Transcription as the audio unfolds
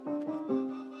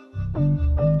Oh,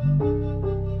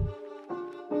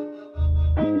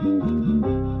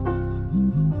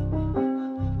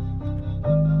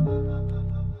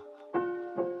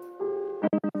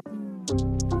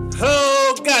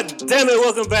 god damn it.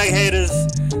 Welcome back, haters.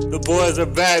 The boys are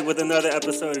back with another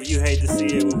episode of You Hate to See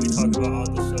It, where we talk about all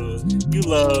the shows you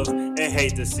love and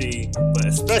hate to see. But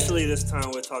especially this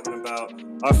time, we're talking about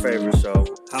our favorite show,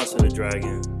 House of the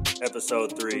Dragon,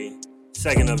 episode 3,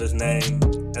 second of its name.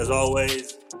 As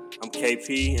always, I'm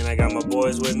KP, and I got my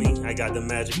boys with me. I got the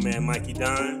magic man, Mikey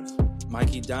Dimes.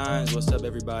 Mikey Dimes, what's up,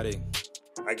 everybody?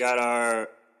 I got our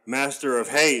master of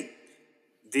hate,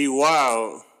 D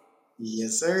Wild.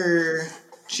 Yes, sir.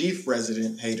 Chief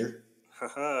resident hater.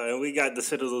 And we got the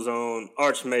Citadel's own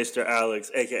Archmaester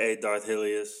Alex, a.k.a. Darth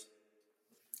Hilius.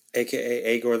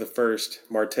 A.k.a. Aegor the First,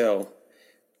 Martell.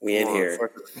 We in here.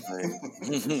 Aegor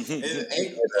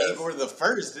the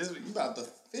First. This is about the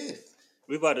 5th.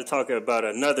 We about to talk about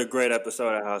another great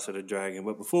episode of House of the Dragon.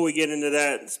 But before we get into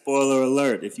that, spoiler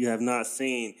alert, if you have not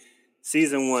seen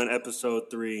Season 1, Episode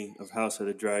 3 of House of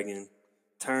the Dragon,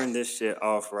 turn this shit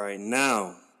off right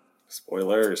now.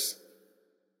 Spoilers.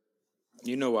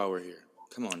 You know why we're here.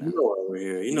 Come on now. You know why we're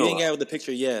here. You ain't got with the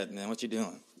picture yet, man. What you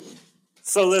doing?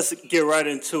 So let's get right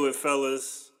into it,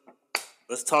 fellas.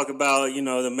 Let's talk about,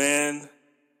 the man,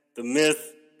 the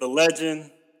myth, the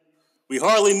legend. We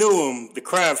hardly knew him, the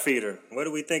crab feeder. What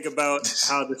do we think about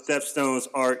how the Stepstones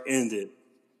arc ended?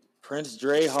 Prince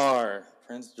Drahar.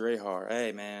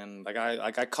 Hey, man. Like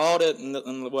I called it in the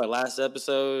last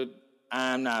episode.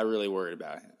 I'm not really worried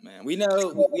about him, man. We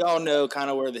all know kind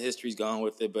of where the history's going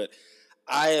with it, but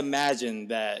I imagine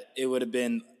that it would have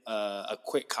been a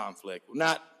quick conflict.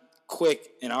 Not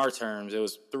quick in our terms. It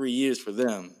was 3 years for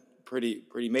them. Pretty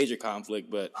major conflict,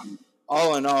 but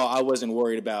all in all, I wasn't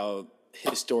worried about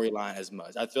his storyline as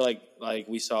much. I feel like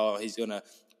we saw he's going to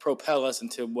propel us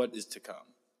into what is to come.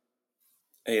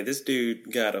 Hey, this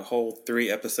dude got a whole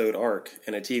 3-episode arc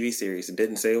in a TV series and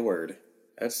didn't say a word.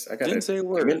 Didn't say a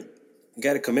word.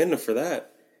 Got to commend him for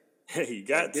that. Hey, you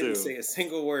got to. Didn't say a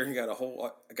single word. He got a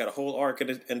whole arc in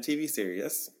a TV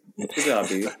series. Good job,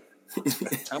 dude.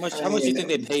 How much do you think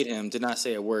they paid him to not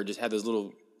say a word? Just have those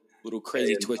little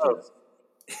crazy twitches.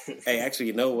 Hey, actually,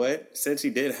 you know what? Since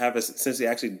he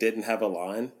actually didn't have a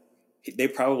line, they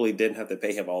probably didn't have to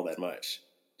pay him all that much.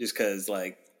 Just because,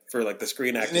 for the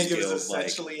Screen Actors Guild, was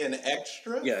essentially an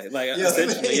extra. Yeah,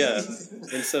 essentially, yeah.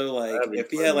 And so,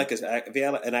 if he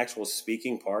had an actual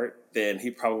speaking part, then he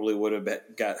probably would have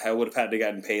had to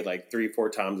gotten paid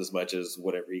 3-4 times as much as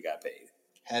whatever he got paid.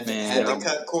 Had to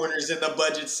cut corners in the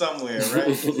budget somewhere,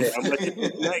 right? Yeah, I'm like,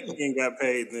 if Night King got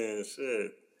paid, then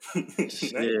shit.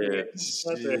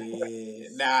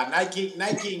 Nah, Night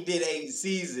King did 8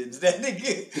 seasons. That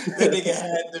nigga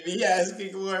had to be asking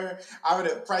for.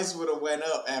 Price would have went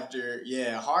up after.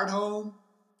 Hard Home.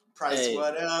 Price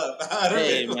went up.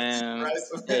 Hey man,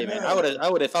 I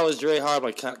would if I was Dre Hard.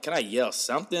 Like, can I yell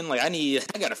something? I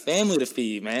got a family to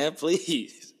feed, man.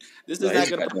 Please, this is not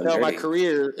going to propel my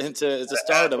career into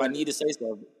stardom. I need to say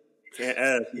something. Can't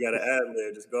ask. You got to ad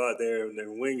lib. Just go out there and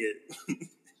then wing it.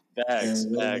 Facts.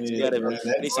 You gotta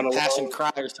need some passion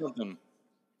cry or something.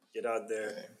 Get out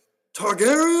there.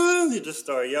 Targaryen! You just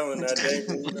start yelling that day.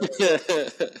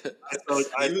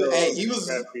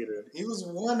 He was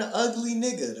one ugly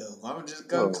nigga though. I'm just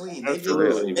going clean.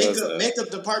 Makeup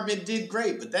department did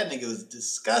great, but that nigga was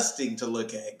disgusting to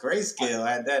look at. Grayscale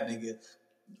had that nigga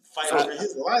fight over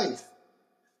his life.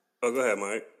 Oh, go ahead,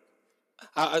 Mike.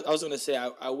 I was going to say,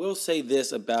 I will say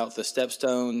this about the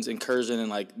Stepstones incursion and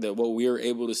what we were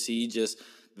able to see, just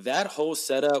that whole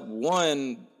setup.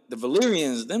 One, the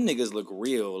Valyrians, them niggas look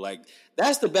real.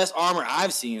 That's the best armor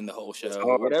I've seen in the whole show.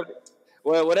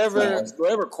 Whatever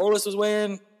Corlys was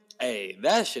wearing, hey,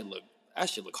 that shit look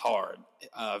hard.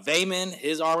 Vaemon,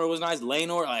 his armor was nice.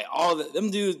 Laenor, all them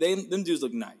dudes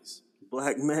look nice.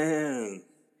 Black man.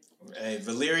 Hey,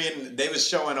 Valyrian, they was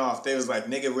showing off. They was like,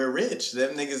 nigga, we're rich.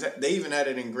 Them niggas, they even had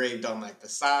it engraved on the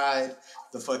side,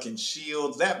 the fucking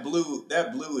shields. That blue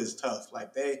is tough.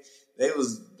 They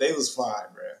was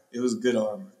fine, bro. It was good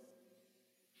armor.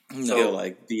 So,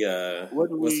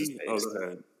 what's his face?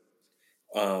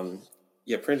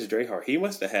 Prince Drahar, he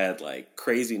must have had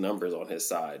crazy numbers on his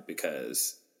side,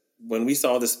 because when we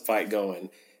saw this fight going,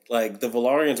 the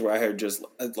Valyrians were out here just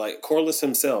Corlys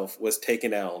himself was taking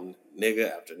down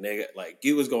nigga after nigga.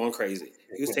 He was going crazy.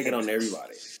 He was taking on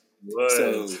everybody. What?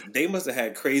 So they must have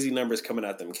had crazy numbers coming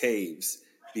out them caves,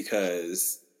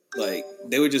 because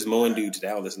they were just mowing dudes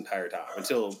down this entire time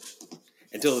until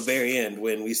the very end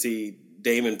when we see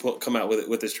Daemon come out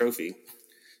with his trophy.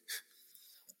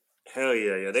 Hell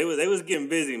yeah. They was getting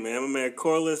busy, man. My man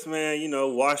Corliss, man,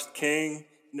 washed king,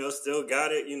 still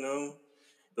got it,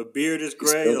 The beard is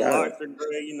gray, the locks are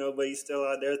gray, but he's still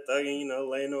out there thugging,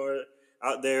 Laenor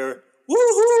out there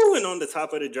woohoo and on the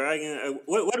top of the dragon.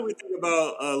 What do we think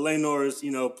about Laenor's,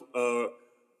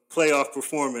 playoff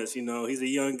performance? He's a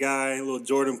young guy, a little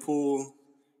Jordan Poole,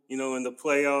 in the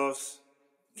playoffs.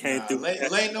 Came through.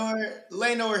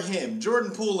 Laenor, him.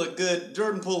 Jordan Poole a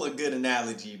good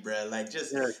analogy, bro. Like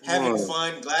just having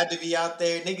fun, glad to be out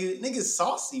there. Nigga's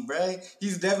saucy, bro.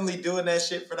 He's definitely doing that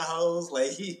shit for the hoes.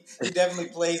 Like he definitely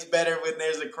plays better when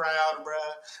there's a crowd, bro.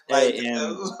 Like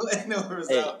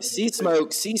Laenor's out. Sea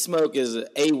Smoke is an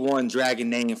A1 dragon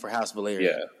name for House Valyrian.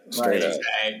 Yeah, straight up.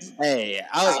 Hey,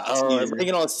 I was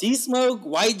thinking on Sea Smoke,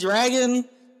 White Dragon.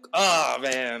 Oh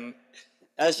man,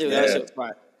 that shit was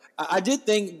fine. I did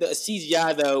think the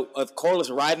CGI though of Corliss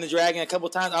riding the dragon a couple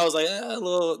times. I was like,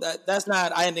 that's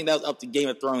not. I didn't think that was up to Game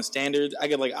of Thrones standards. I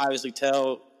could obviously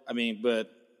tell.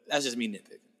 But that's just me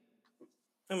nitpicking.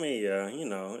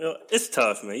 it's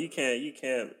tough, man. You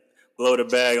can't blow the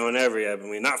bag on every.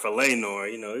 Not for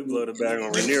Laenor. You blow the bag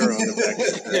on Rhaenyra on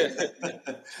the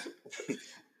back.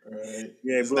 Right.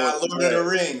 It's not Lord of the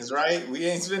Rings, right? We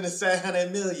ain't spending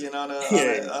 $700 million on a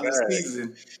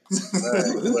season.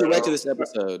 Who directed this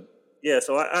episode? Yeah,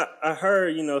 so I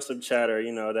heard, some chatter,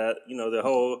 that, the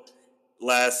whole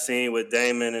last scene with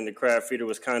Daemon and the crab feeder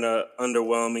was kind of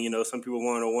underwhelming. Some people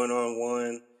wanted a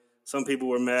one-on-one. Some people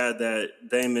were mad that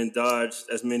Daemon dodged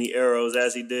as many arrows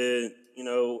as he did.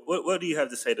 What do you have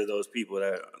to say to those people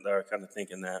that are kind of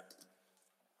thinking that?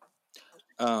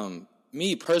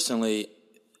 Me personally,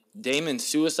 Daemon's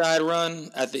suicide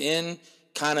run at the end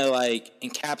kind of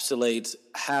encapsulates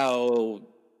how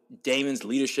Daemon's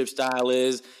leadership style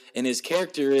is and his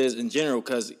character is in general.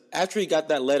 Because after he got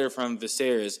that letter from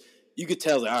Viserys, you could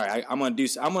tell, all right, I'm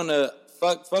gonna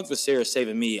fuck Viserys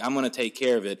saving me. I'm gonna take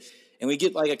care of it. And we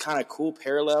get a kind of cool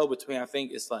parallel between, I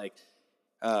think it's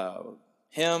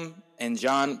him and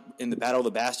Jon in the Battle of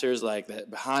the Bastards, that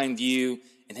behind view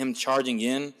and him charging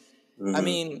in.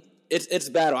 Mm-hmm. It's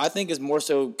battle. I think it's more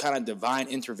so kind of divine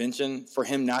intervention for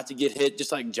him not to get hit,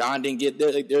 just like Jon didn't get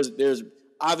there. There's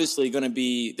obviously going to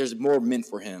be, there's more meant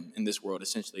for him in this world,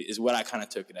 essentially, is what I kind of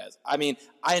took it as. I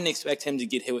didn't expect him to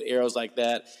get hit with arrows like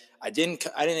that. I didn't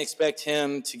expect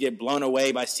him to get blown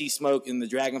away by Sea Smoke and the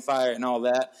Dragonfire and all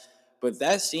that. But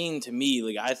that scene, to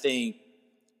me, I think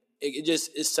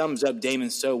it sums up Daemon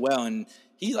so well. And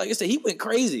he, like I said, he went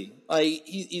crazy.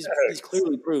 He's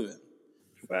clearly proven.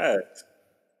 Facts.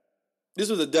 This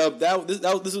was a dub. This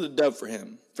was a dub for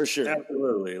him, for sure.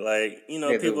 Absolutely.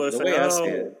 People are saying,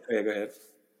 go ahead.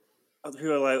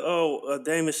 People are like,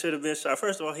 Daemon should have been shot.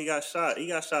 First of all, he got shot. He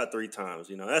got shot 3 times.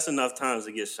 That's enough times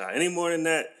to get shot. Any more than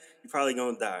that, you're probably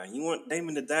going to die. You want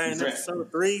Daemon to die in episode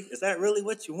 3? Is that really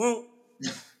what you want?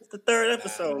 It's the 3rd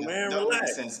episode, man.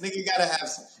 Relax. Makes sense.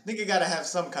 Nigga gotta have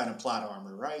some kind of plot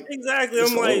armor, right? Exactly.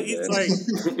 He's like,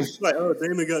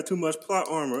 Daemon got too much plot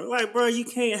armor. Bro, you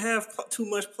can't have too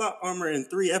much plot armor in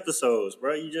 3 episodes,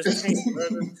 bro. You just can't.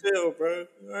 Chill, bro.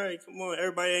 All right, come on.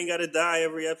 Everybody ain't got to die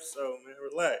every episode, man.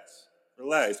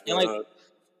 Relax. And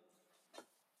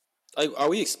were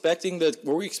we expecting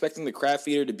the crab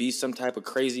feeder to be some type of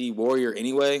crazy warrior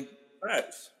anyway?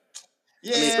 Facts.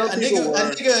 Yeah,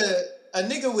 a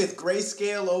nigga with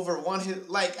grayscale over one hit,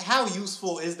 how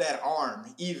useful is that arm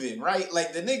even, right?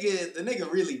 The nigga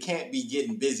really can't be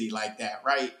getting busy like that,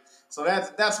 right? So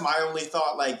that's my only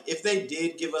thought. If they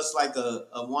did give us a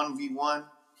 1v1,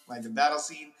 the battle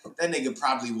scene, that nigga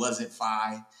probably wasn't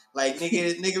fine.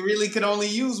 Nigga really could only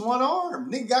use one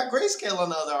arm. Nigga got grayscale on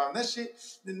the other arm. That shit,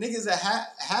 the nigga's a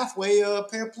halfway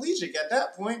paraplegic at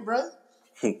that point, bro.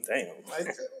 Damn.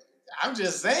 I'm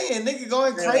just saying, nigga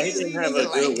going crazy. He didn't have a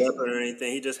good weapon or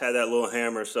anything. He just had that little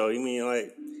hammer. So,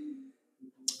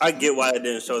 I get why it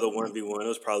didn't show the 1v1. It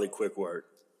was probably quick work.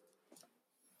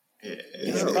 Yeah,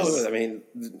 it probably was.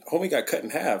 Homie got cut in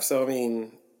half. So,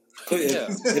 it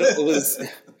was.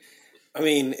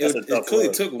 It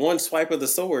clearly took one swipe of the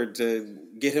sword to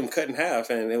get him cut in half,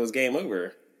 and it was game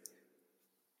over.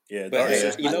 Yeah,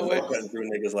 but you know what? Cutting through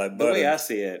niggas like butter. The way I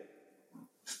see it,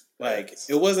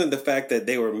 it wasn't the fact that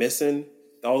they were missing,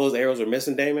 all those arrows were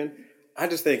missing Daemon. I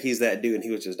just think he's that dude and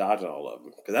he was just dodging all of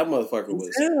them. Because that motherfucker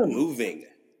was moving.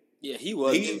 Yeah, he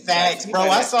was. Facts, bro.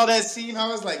 I saw that scene. I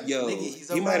was like, yo,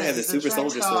 he might have had the super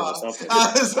soldier sword or something.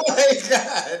 I was like,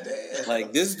 God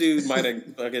damn. This dude might have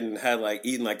fucking had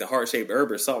eaten the heart-shaped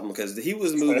herb or something because he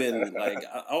was moving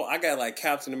I got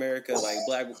Captain America,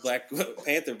 Black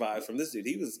Panther vibes from this dude.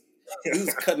 He was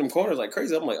cutting them corners like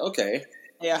crazy. I'm like, okay.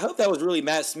 Yeah, I hope that was really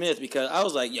Matt Smith because I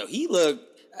was like, yo, he looked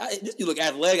this dude look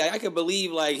athletic. I could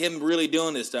believe like him really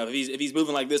doing this stuff if he's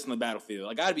moving like this on the battlefield.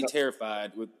 Like I'd be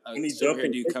terrified with a When he silver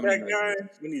jumped hair dude coming. that guy,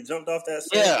 when he jumped off that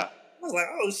stage, Yeah, I was like,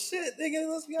 oh shit, nigga,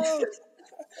 let's go.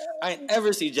 I ain't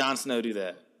ever see Jon Snow do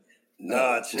that.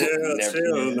 Nah, chill.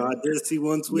 No, I did see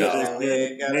one tweet. No,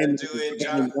 man, gotta do it.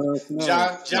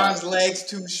 John's legs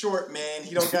too short, man.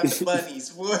 He don't got the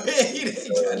bunnies.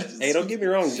 Hey, don't get me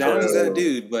wrong, John is that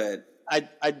dude, but I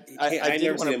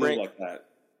never seen him move like that.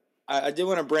 I did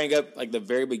want to bring up like the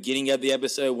very beginning of the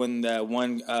episode when the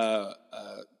one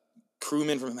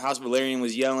crewman from House Valerian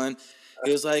was yelling.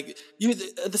 He was like, "You,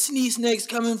 the sneeze snake's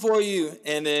coming for you,"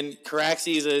 and then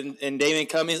Caraxes and Daemon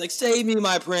come in. He's like, "Save me,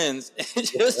 my prince!" And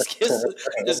just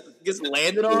gets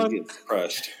landed on. Gets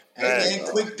crushed. Hey,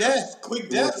 man, quick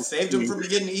death saved him from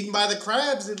getting eaten by the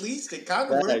crabs. At least it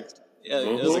kind of worked. Yeah,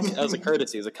 it was a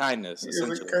courtesy. It was a kindness. It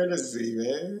was a courtesy,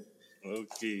 man.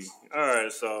 Okay. All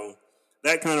right, so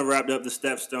that kind of wrapped up the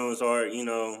Stepstones arc. You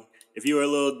know, if you were a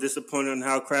little disappointed on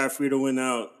how Crab Feeder went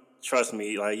out, trust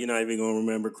me, like you're not even gonna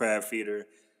remember Crab Feeder.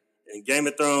 In Game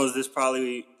of Thrones, this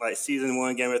probably like season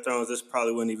 1 Game of Thrones, this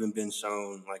probably wouldn't even been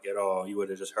shown like at all. You would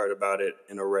have just heard about it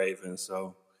in a Raven.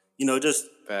 So, you know, just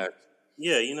fact.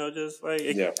 Yeah, you know, just like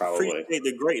probably appreciate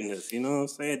the greatness. You know what I'm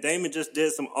saying? Daemon just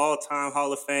did some all-time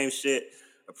Hall of Fame shit.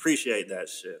 Appreciate that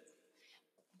shit.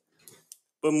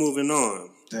 But moving on.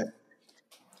 Yeah.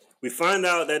 We find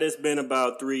out that it's been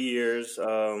about 3 years.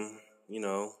 You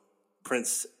know,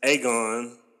 Prince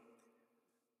Aegon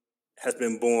has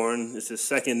been born. It's his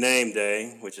second name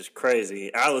day, which is crazy.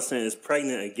 Alicent is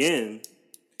pregnant again.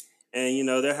 And, you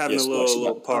know, they're having a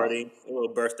little party, a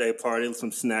little birthday party,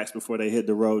 some snacks before they hit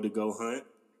the road to go hunt.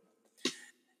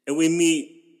 And we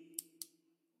meet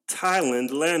Tywin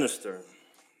Lannister.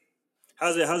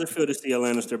 How's it feel to see a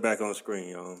Lannister back on screen,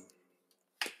 y'all?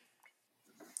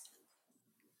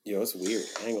 Yo, it's weird.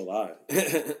 I ain't gonna lie.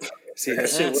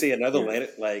 see another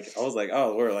Lannister. Like I was like,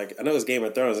 oh, we're like, I know it's Game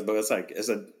of Thrones, but it's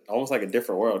almost like a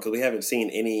different world because we haven't seen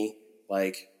any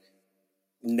like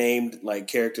named like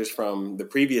characters from the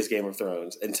previous Game of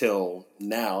Thrones until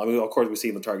now. I mean, of course, we see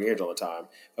the Targaryens all the time.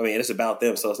 I mean, it's about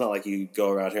them, so it's not like you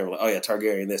go around here and like, oh yeah,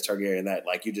 Targaryen this, Targaryen that.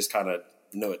 Like you just kind of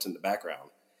know it's in the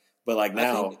background. But like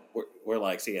now, we're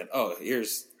like seeing, oh,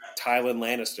 here's Tywin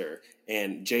Lannister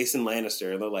and Jason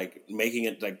Lannister, and they're like making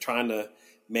it like trying to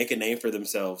make a name for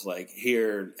themselves like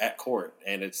here at court,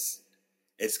 and it's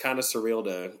kind of surreal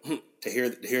to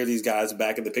hear these guys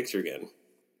back in the picture again.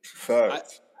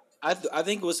 I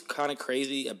think what's kind of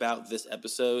crazy about this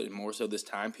episode and more so this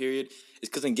time period is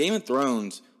because in Game of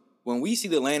Thrones, when we see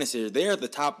the Lannisters, they're at the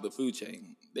top of the food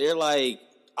chain. They're like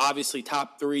obviously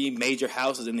top 3 major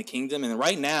houses in the kingdom, and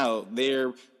right now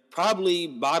they're probably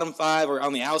bottom 5 or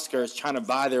on the outskirts trying to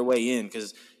buy their way in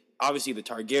because obviously the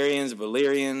Targaryens,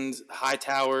 Valyrians,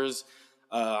 Hightowers.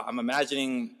 I'm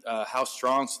imagining how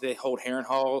strong they hold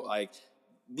Harrenhal. Like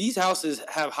these houses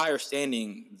have higher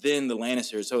standing than the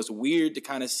Lannisters, so it's weird to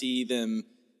kind of see them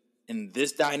in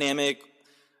this dynamic.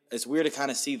 It's weird to kind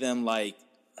of see them like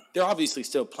they're obviously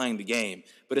still playing the game,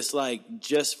 but it's like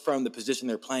just from the position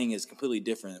they're playing is completely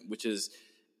different, which is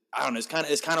I don't know.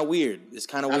 It's kind of weird. It's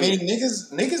kind of weird. I mean,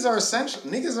 niggas are essential.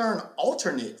 Niggas are an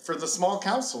alternate for the small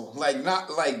council. Like not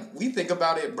like we think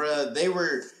about it, bruh. They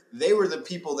were the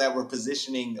people that were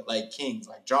positioning like kings,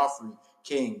 like Joffrey,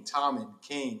 king, Tommen,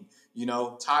 king. You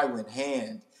know, Tywin,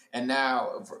 Hand. And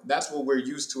now that's what we're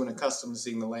used to and accustomed to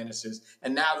seeing the Lannisters.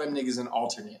 And now them niggas an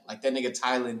alternate. Like that nigga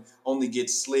Tywin only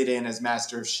gets slid in as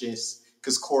Master of Schiss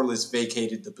because Corlys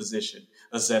vacated the position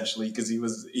essentially because he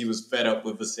was fed up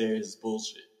with Viserys'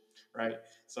 bullshit, right?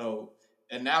 So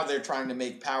and now they're trying to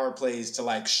make power plays to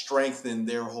like strengthen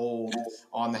their hold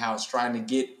on the house, trying to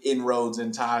get inroads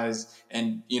and ties,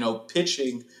 and you know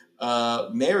pitching a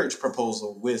marriage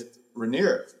proposal with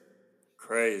Rhaenyra.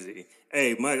 Crazy.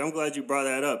 Hey, Mike, I'm glad you brought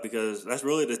that up because that's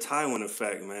really the Tywin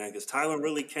effect, man. Because Tywin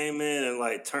really came in and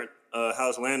like turned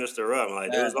House Lannister up.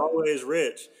 Like they was always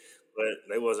rich, but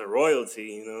they wasn't royalty.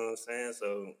 You know what I'm saying?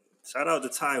 So shout out to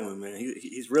Tywin, man.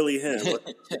 He's really him.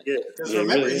 Because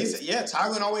remember,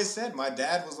 Tywin always said my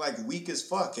dad was like weak as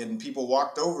fuck, and people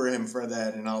walked over him for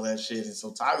that and all that shit. And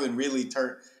so Tywin really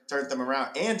turned them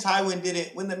around. And Tywin did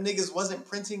it when them niggas wasn't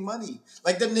printing money.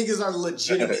 Like, them niggas are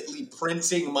legitimately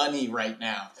printing money right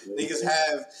now. Niggas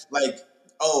have, like,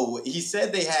 he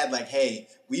said they had, like, hey,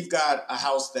 we've got a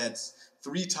house that's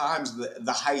 3 times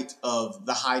the height of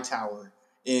the high tower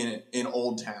in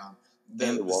Old Town,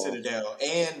 the Citadel.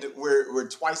 And we're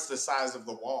twice the size of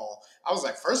the wall. I was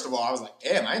like, first of all, I was like,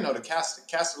 damn, I didn't know the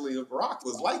Castle of Rock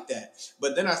was like that.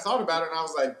 But then I thought about it and I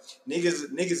was like,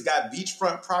 niggas got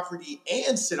beachfront property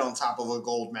and sit on top of a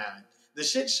gold mine. The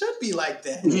shit should be like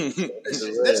that.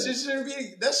 That shit should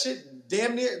be. That shit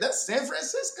damn near. That's San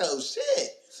Francisco shit.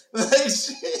 Like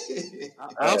shit.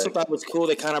 I also thought it was cool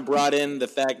they kind of brought in the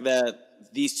fact that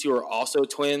these two are also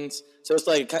twins. So it's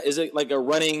like, is it like a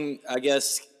running, I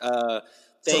guess,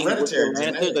 thing with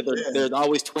that there's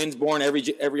always twins born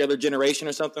every other generation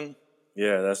or something?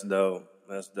 Yeah, that's dope.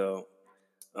 That's dope.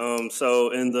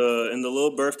 So in the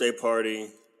little birthday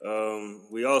party,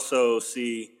 we also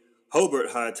see Hobart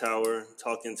Hightower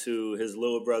talking to his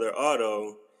little brother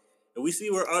Otto, and we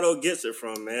see where Otto gets it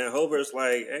from, man. Hobart's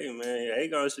like, hey, man,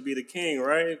 Aegon should be the king,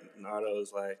 right? And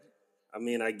Otto's like, I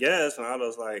mean, I guess. And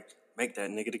Otto's like, make that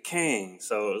nigga the king.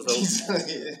 So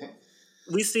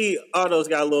we see Otto's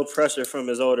got a little pressure from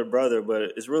his older brother, but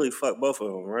it's really fucked both of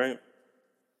them, right?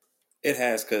 It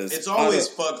has, because it's always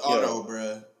fuck Otto,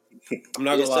 bruh. I'm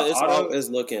not gonna lie, Otto is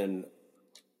looking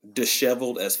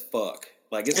disheveled as fuck.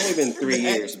 Like, it's only been 3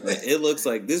 years, but it looks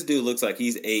like this dude looks like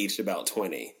he's aged about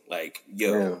 20. Like,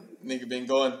 nigga been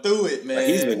going through it, man. Like,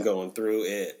 he's been going through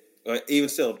it. Even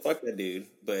still, fuck that dude.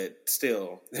 But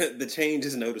still, the change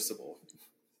is noticeable.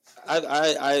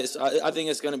 I think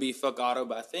it's gonna be fuck Otto,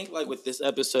 but I think like with this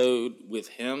episode with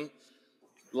him,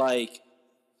 like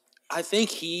I think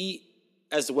he,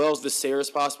 as well as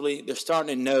Viserys possibly, they're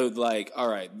starting to know like, all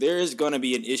right, there is gonna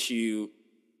be an issue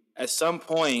at some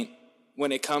point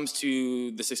when it comes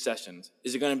to the successions.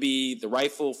 Is it going to be the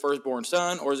rightful firstborn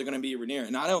son, or is it going to be Rhaenyra?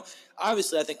 And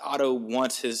I think Otto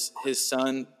wants his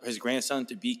son, his grandson,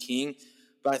 to be king,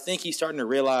 but I think he's starting to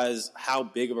realize how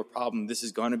big of a problem this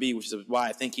is going to be, which is why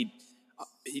I think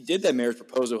he did that marriage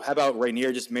proposal. How about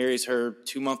Rhaenyra just marries her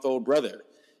 2-month-old brother?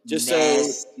 Just so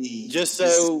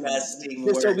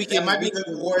we can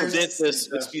prevent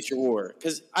this future war.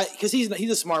 Because he's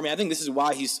a smart man. I think this is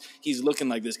why he's looking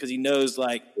like this, because he knows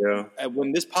like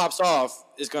when this pops off,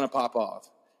 it's gonna pop off.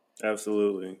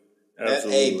 Absolutely.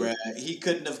 Hey, bro, he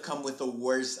couldn't have come with a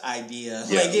worse idea.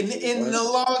 Yeah. Like in the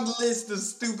long list of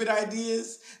stupid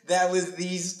ideas, that was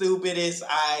the stupidest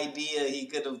idea he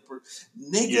could have.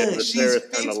 Nigga, she's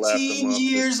 15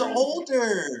 years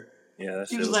older. Yeah,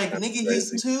 he was like, nigga,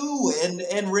 he's 2,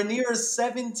 and Rhaenyra's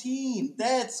 17.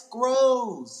 That's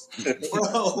gross,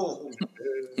 bro.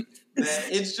 Man,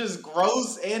 it's just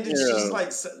gross, and it's just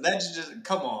like that's just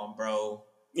come on, bro.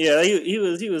 Yeah, he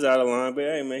was out of line, but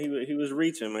hey, man, he was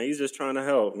reaching, man. He's just trying to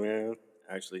help, man.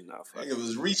 Actually, not fucking. It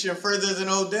was reaching further than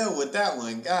Odell with that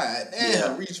one. God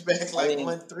damn, reach back like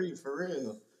 1-3 for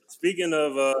real. Speaking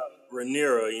of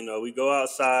Rhaenyra, we go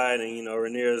outside and,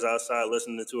 Rhaenyra's outside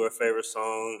listening to her favorite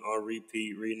song on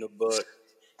repeat, reading a book.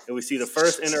 And we see the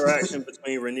first interaction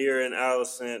between Rhaenyra and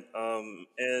Alicent.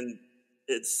 And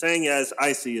it's saying as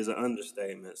icy is an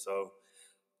understatement. So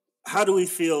how do we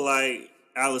feel like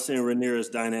Alicent and Rhaenyra's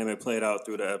dynamic played out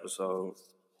through the episode?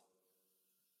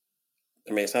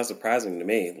 I mean, it's not surprising to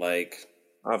me. Like,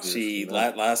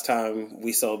 last time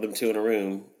we saw them two in a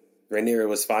room, Rhaenyra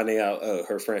was finding out,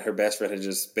 her best friend had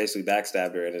just basically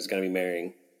backstabbed her and is going to be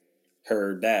marrying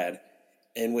her dad.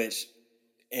 In which,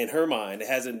 in her mind, it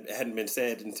hadn't been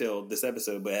said until this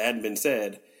episode, but it hadn't been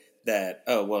said that,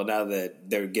 now that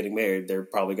they're getting married, they're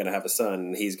probably going to have a son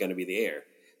and he's going to be the heir.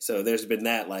 So there's been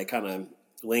that, like, kind of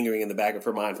lingering in the back of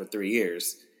her mind for 3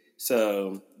 years.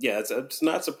 So, yeah, it's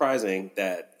not surprising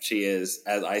that she is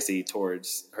as icy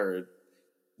towards her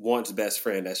once best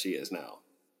friend as she is now.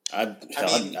 I'd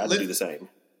do the same.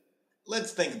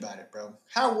 Let's think about it, bro.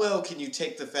 How well can you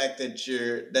take the fact that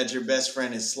your best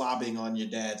friend is slobbing on your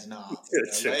dad's knob?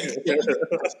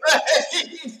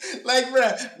 Like,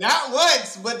 bro, not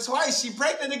once, but twice. She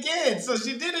pregnant again, so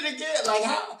she did it again. Like,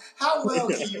 how well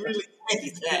can you really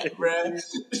take that, bro?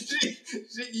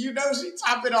 She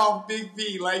topping off Big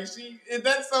B. Like,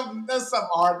 that's something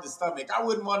hard to stomach. I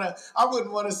wouldn't want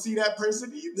to see that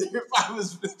person either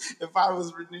if I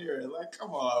was Rhaenyra. Like,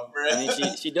 come on, bro. I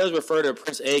mean, she does refer to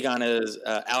Prince Aegon as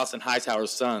Alicent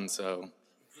Hightower's son, so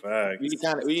we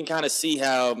can kind of see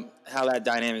how that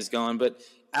dynamic is going. But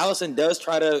Alicent does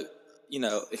try to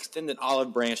extend an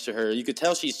olive branch to her. You could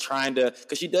tell she's trying to,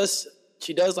 because she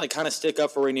does like kind of stick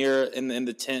up for Rhaenyra in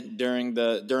the tent during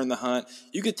the hunt.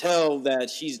 You could tell that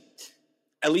she's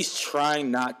at least trying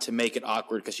not to make it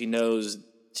awkward because she knows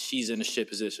she's in a shit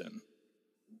position.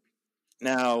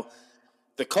 Now,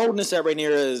 the coldness that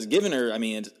Rhaenyra has given her, I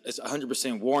mean, it's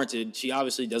 100% warranted. She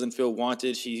obviously doesn't feel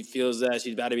wanted. She feels that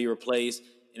she's about to be replaced,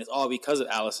 and it's all because of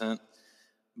Alicent.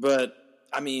 But,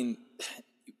 I mean,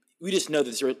 we just know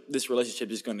that this relationship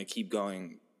is going to keep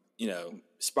going,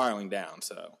 spiraling down.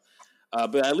 So,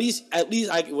 but at least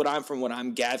what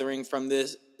I'm gathering from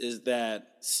this is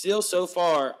that still so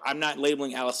far, I'm not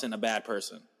labeling Alicent a bad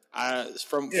person.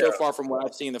 So far from what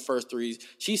I've seen the first three,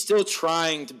 she's still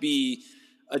trying to be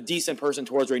a decent person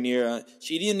towards Rhaenyra.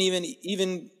 She didn't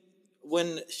even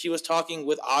when she was talking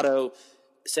with Otto,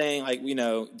 saying like,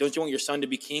 don't you want your son to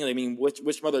be king? I mean,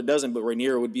 which mother doesn't? But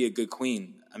Rhaenyra would be a good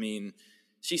queen. I mean,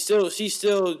 she's still,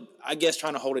 I guess,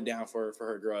 trying to hold it down for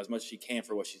her girl as much as she can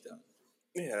for what she's done.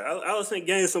 Yeah, Alicent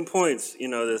gained some points,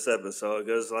 this episode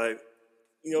because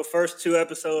first two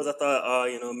episodes I thought,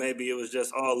 maybe it was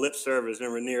just all lip service in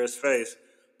Rhaenyra's face.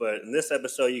 But in this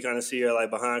episode, you kind of see her like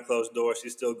behind closed doors.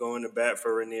 She's still going to bat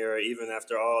for Rhaenyra, even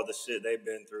after all the shit they've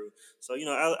been through. So,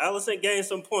 Alicent gained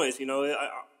some points.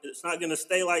 It's not going to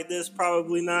stay like this,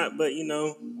 probably not. But,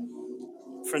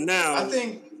 for now, I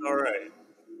think it's all right.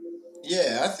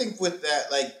 Yeah, I think with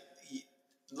that,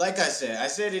 like I said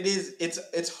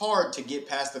it's hard to get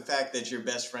past the fact that your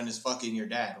best friend is fucking your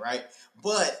dad, right?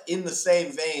 But in the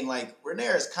same vein, like,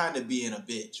 Rhaenyra's kind of being a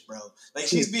bitch, bro. Like,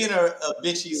 she's being a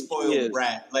bitchy, spoiled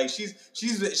brat. Like, she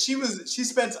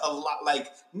spent a lot,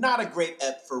 like, not a great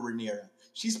ep for Rhaenyra.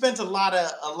 She spent a lot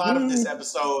of this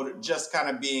episode just kind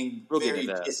of being very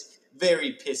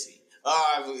pissy.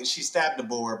 She stabbed a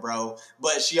boar, bro.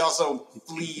 But she also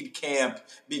fled camp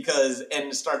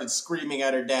and started screaming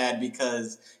at her dad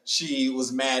because she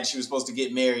was mad she was supposed to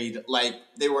get married. Like,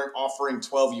 they weren't offering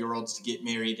 12-year-olds to get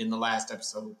married in the last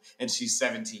episode, and she's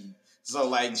 17. So,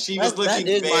 like, she was looking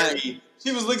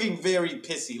very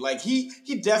pissy. Like, he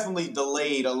definitely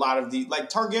delayed a lot of the, like,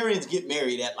 Targaryens get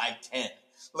married at like 10.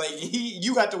 Like,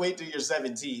 you got to wait till you're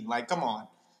 17. Like, come on.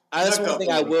 That's one thing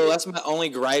I will. That's my only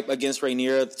gripe against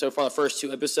Rhaenyra so far. The first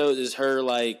two episodes is her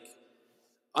like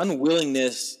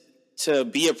unwillingness to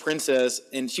be a princess,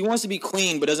 and she wants to be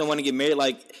queen but doesn't want to get married.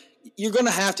 Like, you're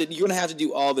gonna have to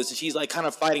do all this, and she's like kind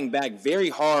of fighting back very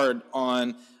hard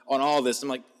on all this. I'm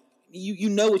like, you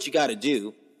know what you got to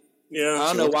do. Yeah, I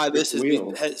don't know why this is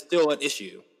still an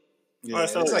issue. Yeah,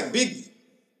 so it's like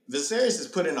Viserys is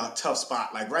put in a tough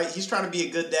spot, like, right? He's trying to be a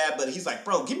good dad, but he's like,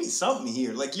 bro, give me something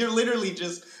here. Like, you're literally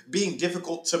just being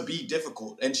difficult to be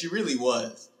difficult, and she really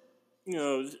was.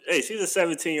 Hey, she's a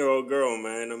 17-year-old girl,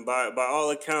 man, and by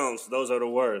all accounts, those are the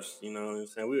worst. You know what I'm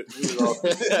saying? We was all...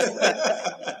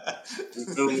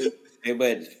 Hey,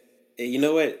 but you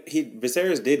know what?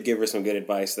 Viserys did give her some good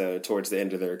advice though towards the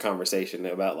end of their conversation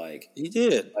about like he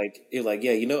did I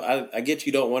get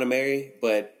you don't want to marry,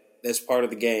 but that's part of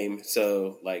the game.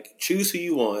 So, like, choose who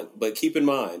you want, but keep in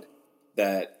mind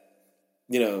that,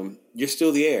 you're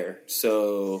still the heir.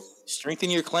 So strengthen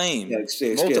your claim.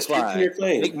 Multiply. Strengthen your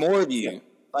claim. Make more of you.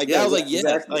 Yeah. I was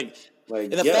exactly.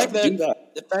 And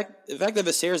the fact that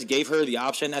Viserys gave her the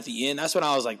option at the end, that's when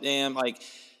I was like, damn, like,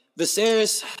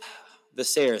 Viserys,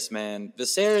 man.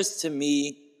 Viserys, to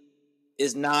me,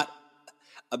 is not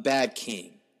a bad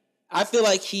king. I feel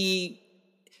like he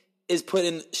is put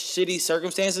in shitty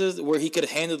circumstances where he could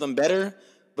have handled them better,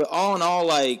 but all in all,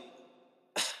 like,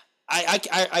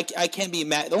 I can't be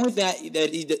mad. The only thing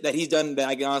that he's done that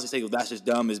I can honestly say, well, that's just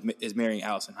dumb, is marrying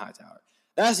Alicent Hightower.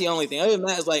 That's the only thing. Other than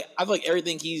that, is like, I feel like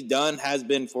everything he's done has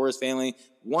been for his family,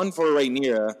 one for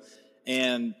Rhaenyra,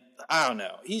 and I don't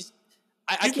know.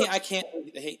 I can't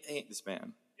hate this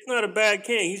man. He's not a bad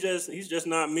king. He's just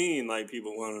not mean like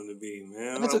people want him to be,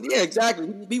 man. Yeah, exactly.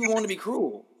 People want to be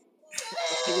cruel.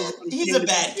 He's a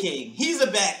bad king. He's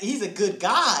a good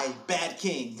guy, bad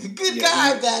king. Good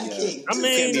guy, bad king. I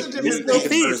mean, there's still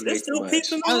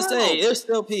peace in the world. There's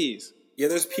still peace. Yeah,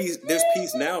 there's peace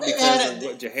now because of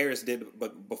what Jaehaerys did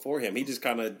before him. He just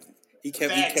kind of he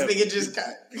kept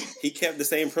the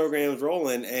same programs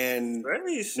rolling, and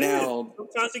now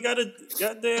sometimes he got a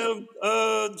goddamn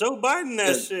Joe Biden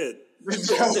that shit.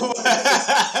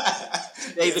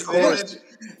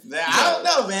 I don't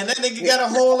know, man. That nigga got a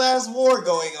whole ass war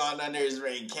going on under his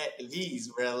reign. Can't peace,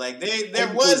 bro. Like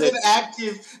there was an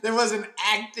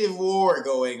active war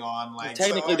going on. Like,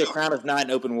 technically, the Crown is not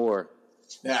an open war.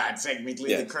 Nah,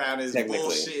 technically the Crown is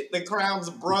bullshit. The Crown's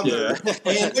brother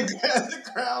and the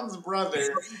Crown's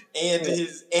brother and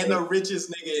the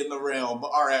richest nigga in the realm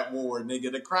are at war,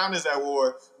 nigga. The Crown is at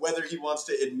war whether he wants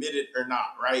to admit it or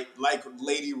not, right? Like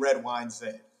Lady Redwine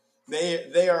said.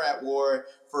 They are at war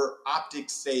for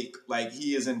optics' sake. Like,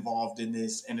 he is involved in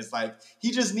this, and it's like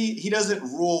he doesn't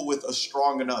rule with a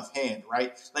strong enough hand,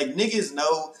 right? Like, niggas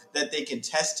know that they can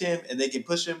test him and they can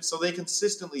push him, so they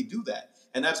consistently do that.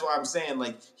 And that's why I'm saying,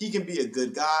 like, he can be a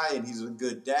good guy and he's a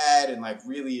good dad and, like,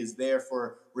 really is there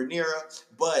for Rhaenyra,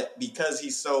 but because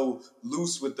he's so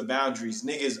loose with the boundaries,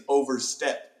 niggas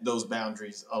overstep those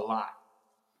boundaries a lot.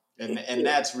 And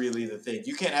that's really the thing.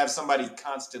 You can't have somebody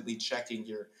constantly checking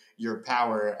your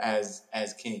power as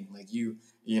king. Like, you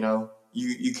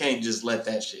can't just let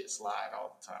that shit slide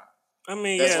all the time. I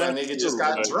mean, That's yeah, why nigga just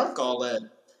got drunk all that.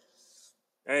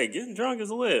 Hey, getting drunk is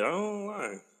lit. I don't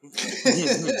lie.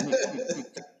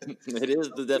 It is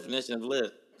the definition of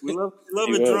lit. We love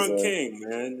He a was, drunk king,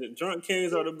 man. Drunk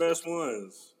kings are the best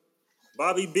ones.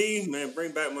 Bobby B, man,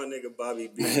 bring back my nigga Bobby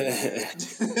B.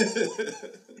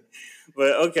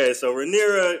 But okay, so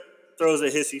Rhaenyra throws a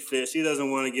hissy fit. She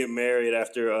doesn't want to get married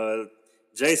after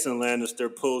Jason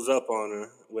Lannister pulls up on her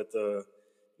with the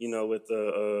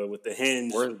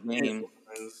hinge. Word name.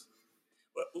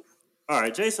 All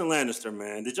right, Jason Lannister,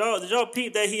 man. Did y'all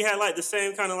peep that he had like the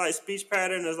same kind of like speech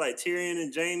pattern as like Tyrion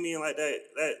and Jaime and like that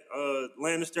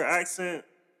Lannister accent?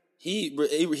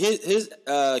 His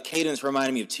cadence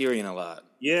reminded me of Tyrion a lot.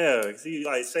 Yeah, cause he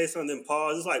like say something,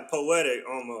 pause. It's like poetic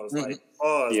almost, like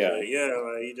pause. Yeah. Like,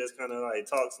 like he just kind of like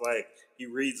talks like he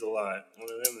reads a lot. One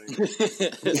of them.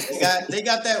 They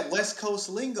got that West Coast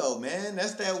lingo, man.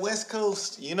 That's that West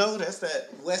Coast, that's that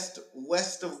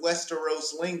west of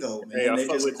Westeros lingo, man. Hey, I they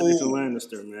fuck just with Jason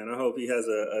Lannister, man. I hope he has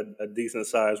a decent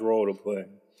sized role to play.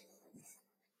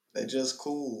 They're just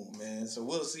cool, man. So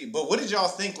we'll see. But what did y'all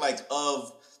think like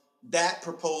of that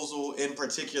proposal in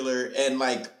particular, and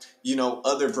like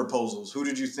other proposals? Who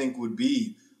did you think would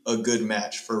be a good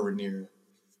match for Rhaenyra?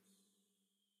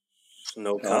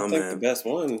 No comment. I think the best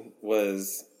one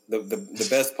was the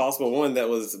best possible one that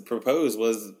was proposed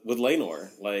was with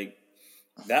Laenor. Like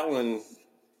that one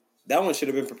should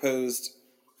have been proposed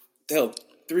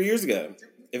 3 years ago.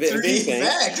 If anything,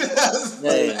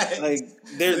 like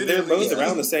they're both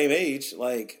around the same age.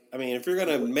 Like, I mean, if you're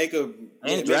gonna make a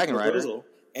dragon rider,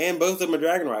 and both of them are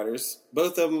dragon riders,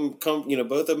 both of them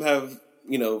both of them have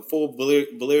full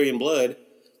Valyrian blood.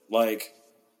 Like,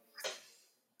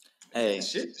 hey,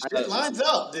 shit lines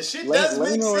up. The shit does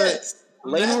make sense.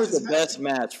 Laenor is the best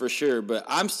match for sure, but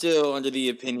I'm still under the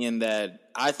opinion that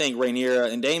I think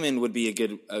Rhaenyra and Daemon would be a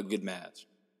good match.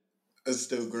 It's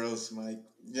still gross, Mike.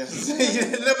 Yes. no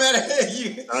matter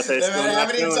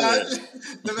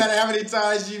how many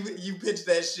times you pitch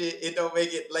that shit, it don't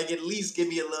make it like at least give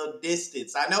me a little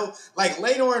distance. I know like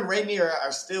Laenor and Rhaenyra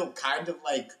are still kind of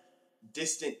like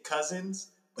distant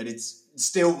cousins, but it's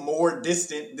still more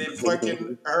distant than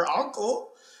fucking her uncle.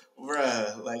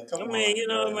 Bruh, like come on. Man, you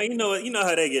know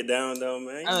how they get down though,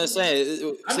 man. I'm just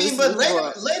saying. But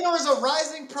Laenor's a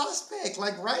rising prospect,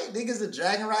 like right? Nigga's a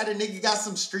dragon rider. Nigga got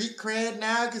some street cred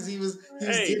now because he was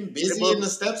getting busy in the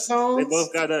stepstones. They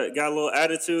both got a little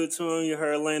attitude to him. You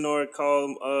heard Laenor call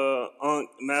him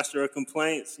Unc Master of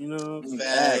Complaints. I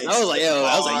was like,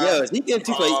 yo, is he getting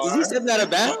too close? Is he stepping out of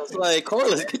bounds? Like,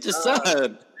 Corlys, get your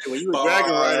son. When you a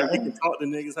dragon rider, you can talk to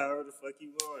niggas however the fuck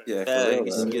you want. Yeah,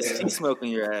 get sea smoke in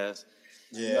your ass.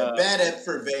 Yeah, bad at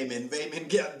for Vaemon. Vaemon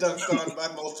got dunked on by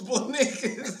multiple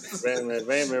niggas.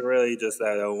 Vaemon really just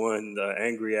that one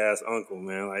angry ass uncle,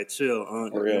 man. Like, chill,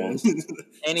 uncle.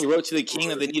 And he wrote to the king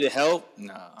that they needed help.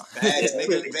 Nah,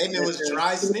 Vaemon was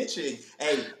dry snitching.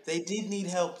 Hey, they did need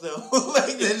help though.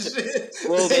 Like that shit.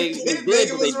 Well, they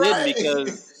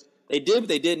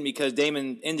didn't because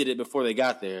Daemon ended it before they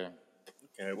got there.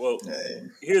 Okay, well,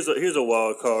 here's a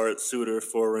wild card suitor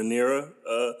for Rhaenyra.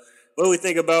 What do we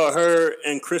think about her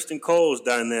and Kristen Cole's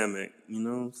dynamic? You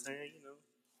know what I'm saying?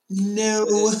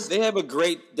 No. They have a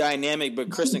great dynamic,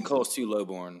 but Kristen Cole's too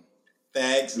lowborn.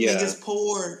 Facts. Yeah. Niggas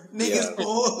poor.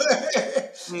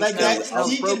 Like that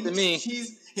sounds broke to me.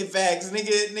 In facts,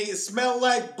 nigga smell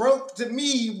like broke to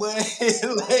me, but like.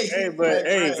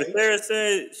 Viserys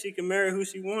said she can marry who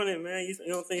she wanted, man. You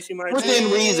don't think she might?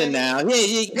 Within reason, now.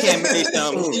 You can't marry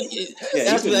something.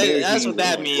 That's what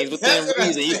that means. Within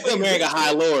reason, you still marrying a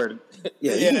high lord.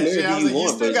 You can marry who you want, you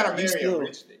still gotta marry a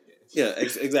rich nigga. Yeah,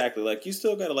 exactly. Like you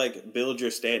still gotta like build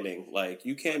your standing. Like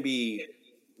you can't be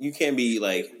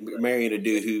like marrying a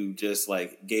dude who just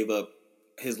like gave up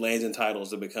his lands and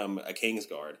titles to become a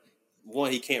Kingsguard.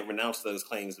 One, he can't renounce those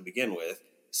claims to begin with.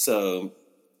 So,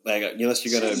 like, unless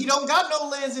you're gonna, you don't got no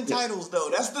lands and titles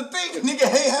though. That's the thing, nigga.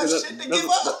 Hey, have shit to give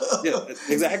up. Yeah,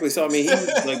 exactly. So I mean, he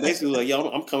was like basically like, yo,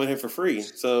 I'm coming here for free.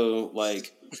 So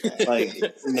like no,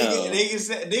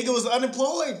 nigga was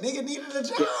unemployed. Nigga needed a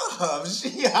job.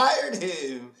 She hired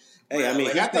him. Hey, I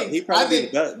mean, he probably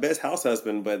the best house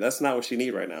husband, but that's not what she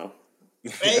need right now.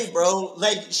 Hey, bro,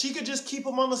 like she could just keep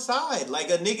him on the side,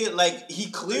 like a nigga. Like he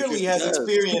clearly has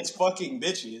experience fucking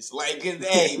bitches. Like,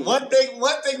 hey, one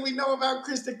thing we know about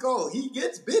Kristen Cole, he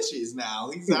gets bitches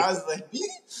now. He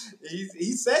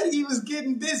said he was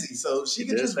getting busy, so she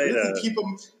could just really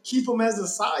keep him as a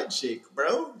side chick,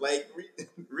 bro. Like,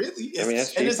 really, I mean,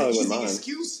 and it's an easy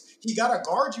excuse. He gotta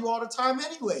guard you all the time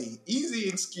anyway. Easy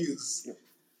excuse.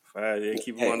 Right,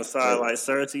 keep him on the side like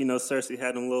Cersei. You know, Cersei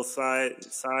had them little side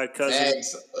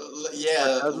cousins. What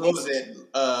was it?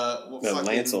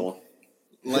 Lancel.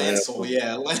 Lancel,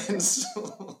 yeah,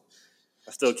 Lancel.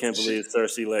 I still can't believe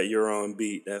Cersei let Euron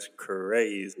beat. That's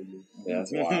crazy.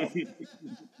 That's wild.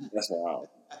 That's wild.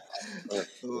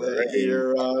 Let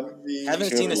Euron be.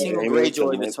 Haven't seen a single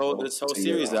Greyjoy this whole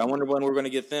series. Though. I wonder when we're going to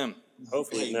get them.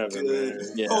 Hopefully never, man.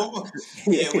 Yeah,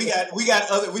 we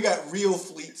got real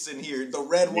fleets in here. The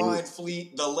Red Wine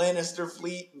fleet, the Lannister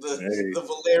fleet, the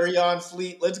Valerian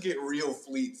fleet. Let's get real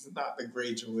fleets, not the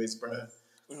Greyjoys, bro.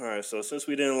 All right, so since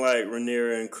we didn't like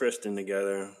Rhaenyra and Kristen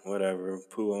together, whatever,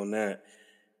 poo on that.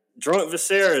 Drunk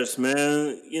Viserys,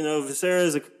 man. You know,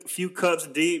 Viserys a few cups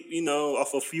deep, you know,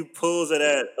 off a few pulls of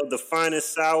the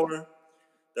finest sour,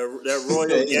 that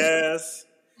royal gas.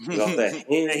 Off that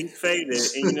And he faded.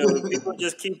 And, you know, people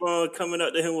just keep on coming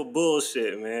up to him with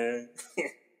bullshit, man.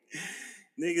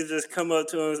 Niggas just come up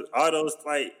to him. Otto's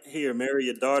like, here, marry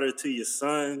your daughter to your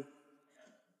son.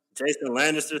 Jason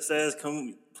Lannister says,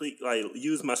 come, please, like,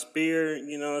 use my spear.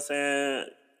 You know what I'm saying?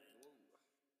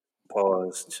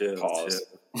 Pause. Chill.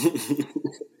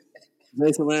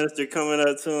 Jason Lannister coming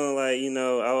up to him like, you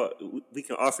know, we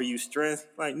can offer you strength.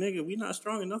 Like, nigga, we not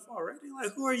strong enough already?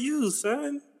 Like, who are you,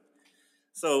 son?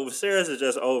 So Viserys is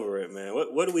just over it, man.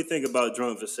 What do we think about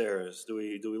drunk Viserys? Do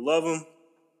we love him?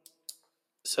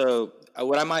 So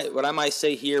what I might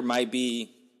say here might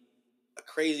be a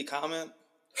crazy comment,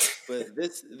 but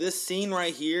this scene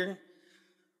right here,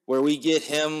 where we get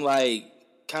him like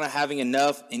kind of having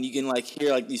enough, and you can like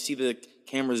hear like you see the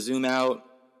camera zoom out,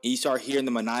 and you start hearing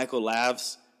the maniacal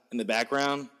laughs in the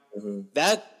background. Mm-hmm.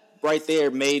 That right there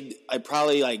made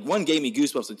probably like one gave me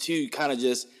goosebumps, and two kind of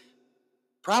just.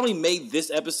 Probably made this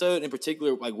episode in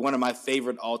particular like one of my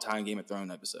favorite all-time Game of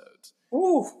Thrones episodes.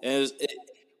 Ooh. And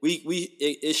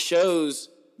it shows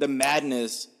the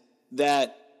madness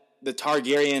that the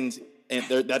Targaryens and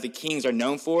that the kings are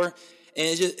known for, and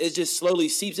it just slowly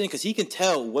seeps in because he can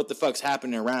tell what the fuck's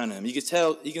happening around him. You can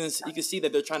tell you can see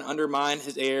that they're trying to undermine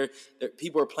his heir. That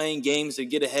people are playing games to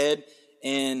get ahead,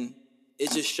 and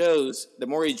it just shows the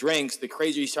more he drinks, the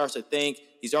crazier he starts to think.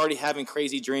 He's already having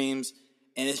crazy dreams.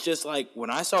 And it's just like, when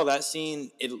I saw that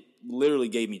scene, it literally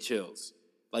gave me chills.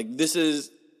 Like, this is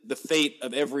the fate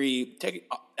of every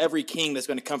king that's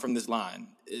going to come from this line.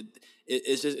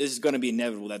 It's going to be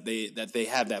inevitable that they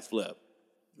have that flip.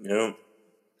 Yeah.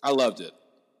 I loved it.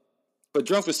 But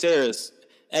drunk Viserys,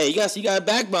 hey, you got a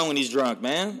backbone when he's drunk,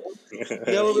 man. You got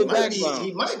a little bit backbone.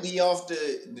 He might be off the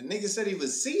nigga said he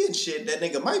was seeing shit. That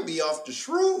nigga might be off the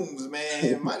shrooms,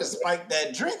 man. Might have spiked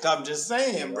that drink. I'm just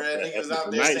saying, bro. Nigga was out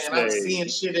there saying, I'm seeing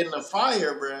shit in the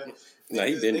fire, bro. No,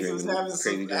 he been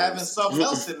drinking. Having something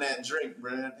else in that drink,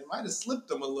 bro. It might have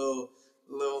slipped him a little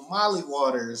Molly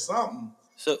water or something.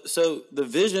 So the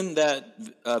vision that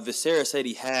Viserys said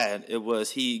he had, it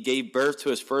was he gave birth to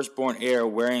his firstborn heir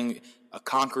wearing a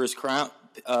conqueror's crown.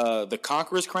 The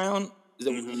conqueror's crown. Is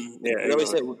that, what he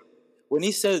said? When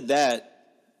he said that,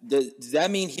 does that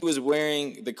mean he was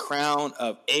wearing the crown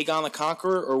of Aegon the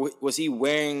Conqueror, or was he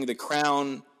wearing the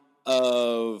crown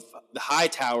of the High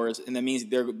Towers? And that means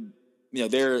they're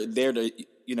there to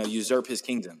usurp his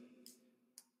kingdom.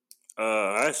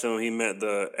 I assume he meant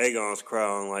the Aegon's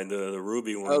crown, like the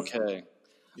ruby one. Okay.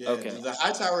 Yeah, okay. The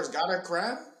High Towers got a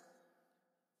crown?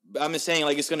 I'm just saying,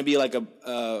 like, it's going to be like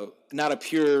not a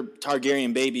pure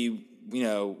Targaryen baby,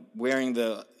 wearing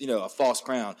a false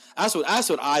crown. That's what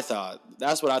I thought.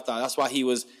 That's what I thought. That's why he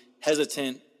was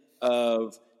hesitant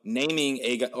of naming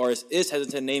Aegon, or is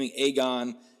hesitant naming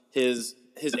Aegon his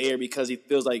heir, because he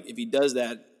feels like if he does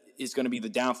that, it's going to be the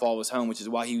downfall of his home, which is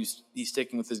why he's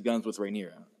sticking with his guns with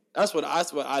Rhaenyra. That's what I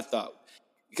thought.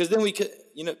 Because then we could,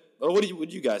 what do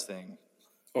you guys think?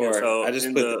 Or so I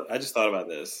just thought about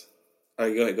this. All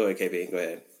right, go ahead, KP. Go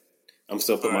ahead. I'm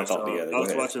still putting my thought together. I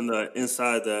was watching the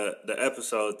inside the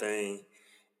episode thing,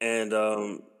 and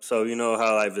so you know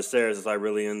how like Viserys is like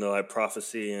really into like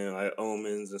prophecy and like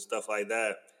omens and stuff like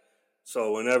that.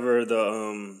 So whenever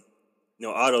the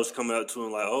Otto's coming up to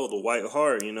him like, oh, the White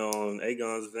Hart, on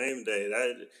Aegon's name day,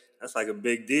 that's like a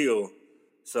big deal.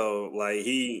 So like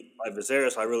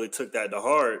Viserys like really took that to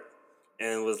heart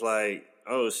and was like,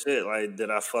 oh shit, like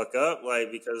did I fuck up?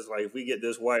 Like, because like if we get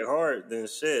this White Hart, then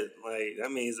shit, like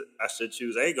that means I should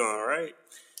choose Aegon, right?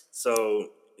 So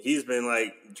he's been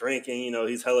like drinking,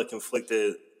 he's hella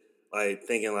conflicted, like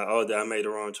thinking like, oh, I made the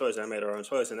wrong choice, and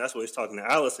that's what he's talking to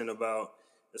Alicent about.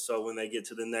 And so when they get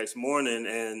to the next morning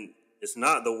and it's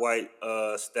not the white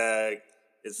stag,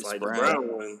 it's like brown. The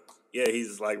brown one. Yeah,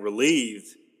 he's like relieved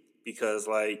because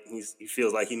like he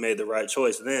feels like he made the right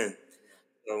choice then.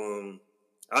 So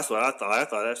that's what I thought. I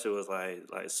thought that shit was like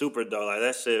super dope. Like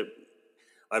that shit,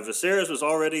 Like Viserys was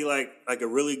already like a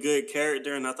really good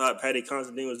character, and I thought Paddy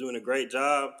Considine was doing a great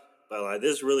job. But like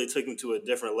this really took him to a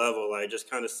different level. Like just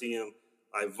kind of see him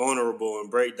like vulnerable and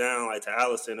break down like to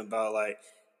Alicent about like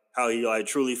how he like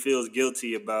truly feels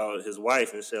guilty about his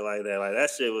wife and shit like that. Like that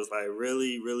shit was like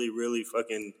really, really, really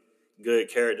fucking good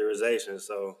characterization.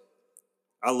 So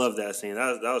I love that scene.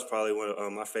 That was probably one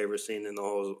of my favorite scene in the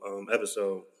whole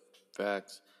episode.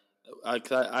 Facts.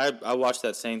 I watched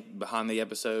that same behind the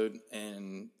episode,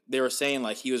 and they were saying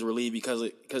like he was relieved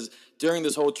because during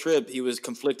this whole trip he was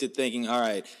conflicted, thinking, all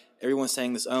right, everyone's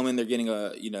saying this omen, they're getting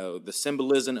the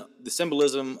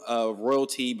symbolism of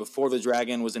royalty before the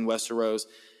dragon was in Westeros,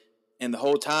 and the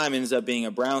whole time ends up being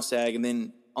a brown stag, and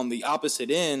then on the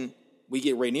opposite end we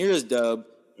get Rhaenyra's dub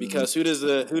because who does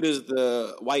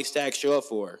the white stag show up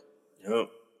for? Yep.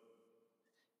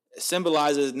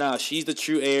 Symbolizes she's the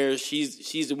true heir.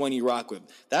 She's the one you rock with.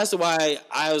 That's why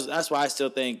I still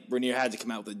think Rhaenyra had to come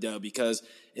out with a dub, because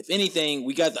if anything,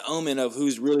 we got the omen of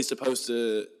who's really supposed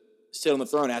to sit on the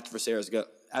throne after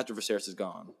Viserys is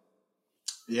gone.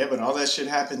 Yeah, but all that shit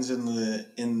happens in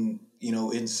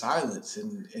silence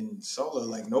in solo.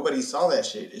 Like nobody saw that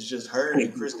shit. It's just her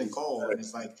and Kristen Cole, and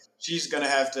it's like she's gonna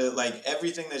have to like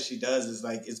everything that she does is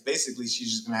like it's basically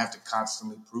she's just gonna have to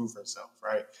constantly prove herself,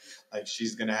 right? Like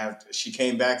she's gonna have to. She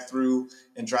came back through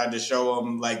and tried to show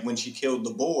them like when she killed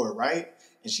the boar, right?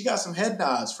 And she got some head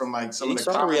nods from like some of the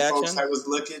comment folks that was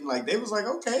looking like they was like,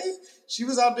 okay, she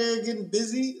was out there getting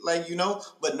busy, like,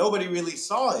 but nobody really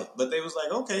saw it. But they was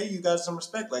like, okay, you got some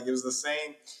respect. Like it was the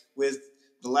same with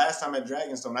the last time at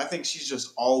Dragonstone. I think she's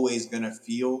just always going to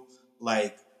feel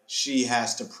like she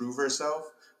has to prove herself.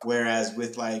 Whereas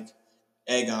with like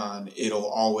Aegon, it'll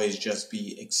always just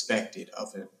be expected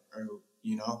of him, or,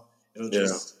 it'll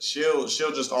just, she'll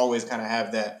just always kind of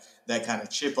have that kind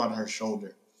of chip on her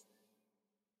shoulder.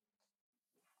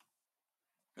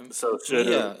 So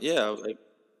like,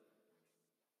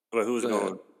 but who's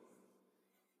going?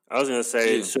 I was gonna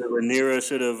say, Rhaenyra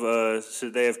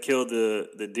should they have killed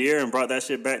the deer and brought that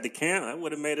shit back to camp? That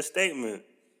would have made a statement.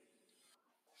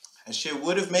 That shit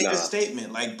would have made a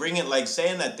statement, like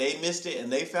saying that they missed it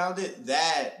and they found it.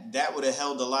 That would have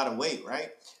held a lot of weight, right?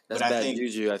 That's bad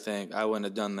juju. I think I wouldn't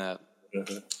have done that.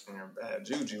 Bad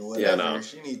juju, whatever. Yeah, no.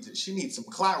 She needs some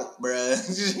clout,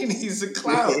 bruh. She needs some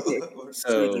clout.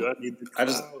 So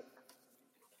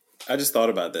I just thought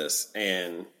about this,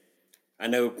 and I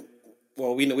know.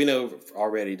 Well, we know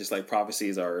already. Just like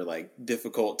prophecies are like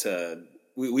difficult to.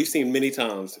 We've seen many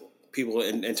times people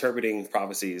interpreting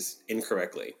prophecies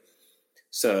incorrectly.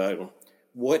 So,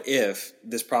 what if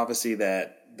this prophecy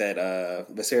that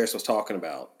Viserys was talking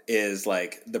about is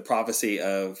like the prophecy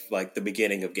of like the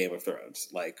beginning of Game of Thrones,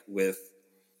 like with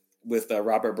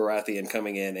Robert Baratheon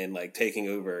coming in and like taking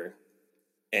over,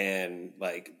 and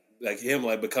like him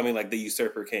like becoming like the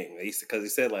usurper king. Because he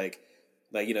said like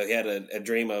he had a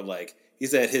dream of like he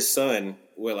said his son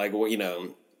were like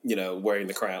wearing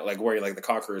the crown, like wearing like the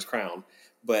conqueror's crown,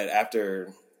 but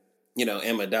after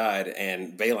Emma died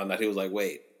and Balon died, he was like,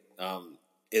 wait,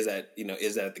 is that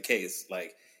the case?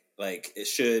 Like it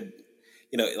should,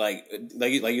 like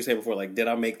you said before, like, did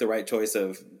I make the right choice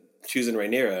of choosing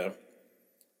Rhaenyra,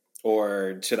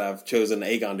 or should I have chosen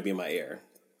Aegon to be my heir?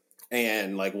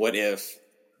 And like, what if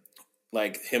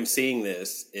like him seeing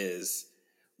this is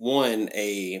one,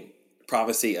 a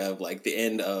prophecy of like the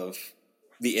end of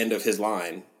his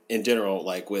line in general,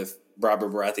 like with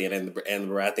Robert Baratheon and the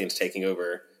Baratheons taking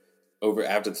over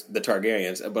after the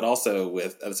Targaryens, but also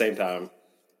with at the same time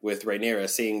with Rhaenyra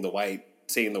seeing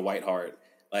the White Heart,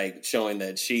 like showing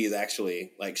that she's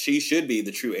actually like she should be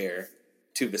the true heir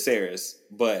to Viserys,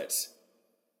 but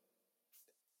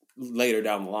later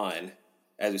down the line,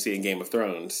 as we see in Game of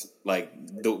Thrones, like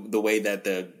the way that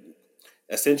the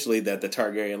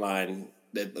Targaryen line,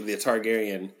 that the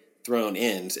Targaryen throne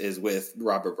ends is with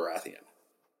Robert Baratheon.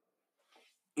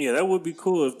 Yeah, that would be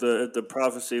cool if the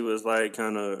prophecy was like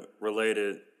kind of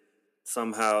related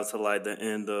somehow to like the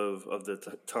end of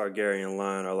the Targaryen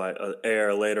line, or like an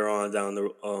heir later on down the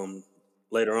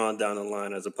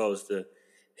line, as opposed to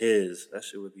his. That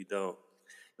shit would be dope.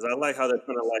 Because I like how they're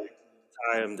trying to like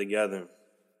tie them together.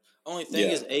 Only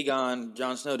thing is,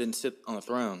 Jon Snow didn't sit on the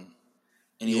throne,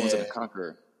 and he wasn't a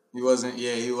conqueror. He wasn't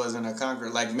a conqueror.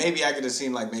 Like maybe I could have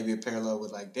seen like maybe a parallel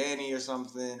with like Dany or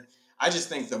something. I just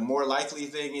think the more likely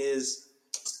thing is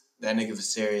that nigga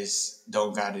Viserys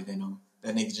don't got it in him.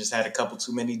 That nigga just had a couple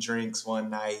too many drinks one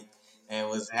night and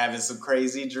was having some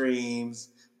crazy dreams.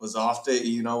 Was off the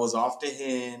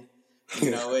hen,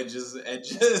 You know, it just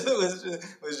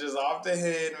was just off the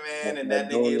head, man. And that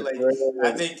Going nigga, to like,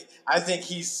 thread. I think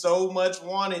he so much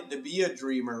wanted to be a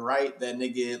dreamer, right? That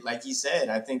nigga, like he said,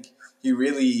 I think he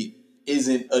really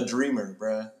isn't a dreamer,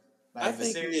 bruh. Like I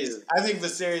think he is. I think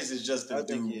Viserys is just a I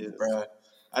think he dude, is. bruh.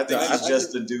 I think No, he's I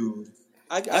just a dude.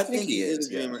 I think think he he is is,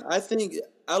 a yeah. dreamer.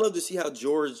 I love to see how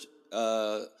George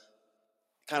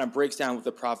kind of breaks down what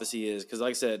the prophecy is, because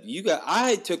like I said,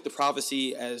 I took the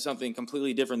prophecy as something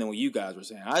completely different than what you guys were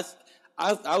saying.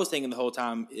 I was thinking the whole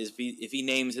time is if he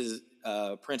names his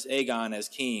Prince Aegon as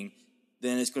king,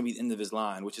 then it's going to be the end of his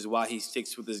line, which is why he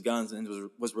sticks with his guns and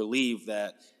was relieved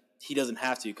that he doesn't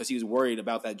have to, because he was worried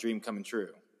about that dream coming true.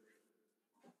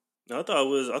 No, I thought it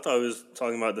was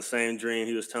talking about the same dream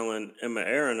he was telling Emma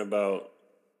Aaron about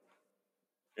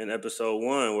in episode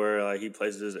 1, where like he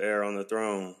places his heir on the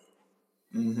throne.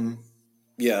 Mm-hmm.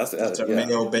 Yeah, It's a yeah.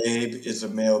 male babe. It's a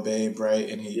male babe, right?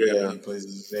 And he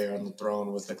places his heir on the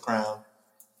throne with the crown.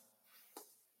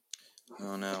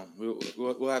 Oh no,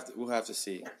 we'll have to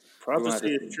see.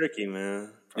 Prophecy is tricky,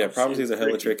 man. Yeah, prophecies are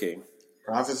hella tricky.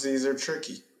 Prophecies are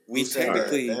tricky. We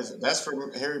technically that's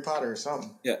from Harry Potter or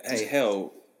something. Yeah, hey,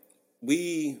 hell,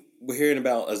 we were hearing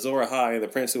about Azor Ahai and the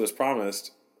prince who was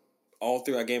promised all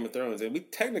throughout Game of Thrones, and we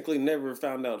technically never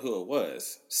found out who it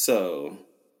was. So,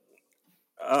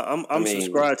 I'm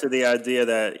subscribed to the idea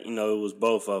that, you know, it was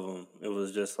both of them. It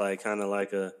was just like kind of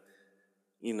like a,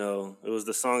 you know, it was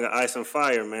the Song of Ice and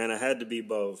Fire, man. It had to be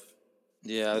both.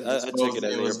 Yeah, I took it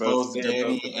as it was both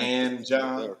Dany and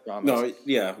Jon. No,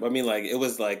 yeah, I mean, like it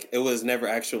was never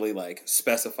actually like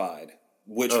specified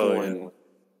which one.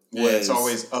 Yeah, it's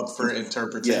always up for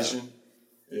interpretation.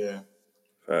 Yeah.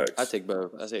 Facts. I take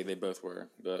both. I say they both were.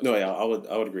 But. No, yeah, I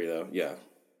would agree though. Yeah.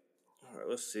 All right,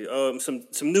 let's see.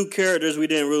 Some new characters we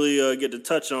didn't really get to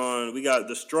touch on. We got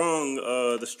the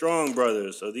Strong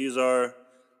brothers. So these are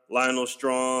Lionel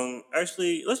Strong.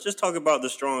 Actually, let's just talk about the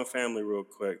Strong family real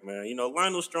quick, man. You know,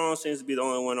 Lionel Strong seems to be the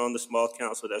only one on the small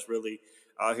council that's really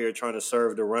out here trying to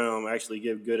serve the realm, actually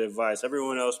give good advice.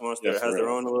 Everyone else has their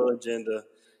own little agenda,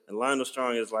 and Lionel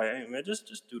Strong is like, hey man, just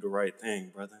do the right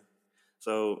thing, brother.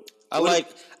 So I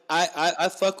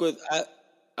fuck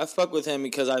with him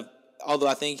because although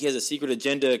I think he has a secret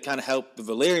agenda to kind of help the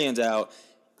Valyrians out,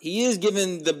 he is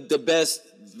given the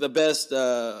best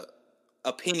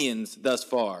opinions thus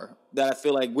far that I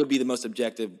feel like would be the most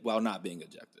objective while not being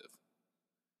objective.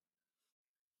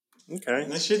 Okay,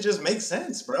 and this shit just makes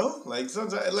sense, bro. Like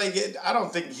sometimes, I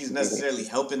don't think he's necessarily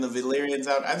helping the Valyrians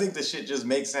out. I think the shit just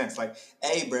makes sense. Like,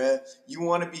 hey, bro, you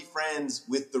want to be friends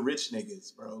with the rich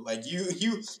niggas, bro. Like you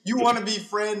want to be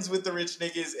friends with the rich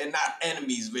niggas and not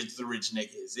enemies with the rich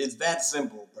niggas. It's that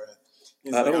simple, bro.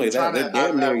 Not only that, they're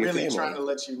damn near your family. I'm really trying to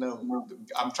let you know.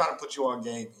 I'm trying to put you on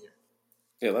game here.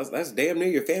 Yeah, that's damn near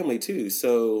your family too.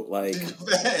 So like,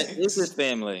 it's his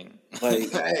family.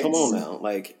 Like, come on now.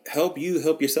 Like, help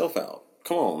yourself out.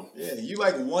 Come on. Yeah, you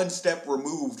like one step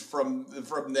removed from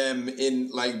them in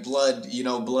like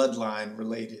bloodline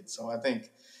related. So I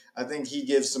think he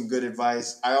gives some good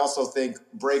advice. I also think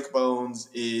Breakbones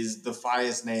is the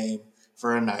finest name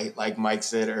for a knight, like Mike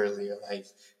said earlier. Like,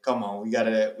 come on, we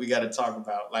gotta talk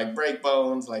about like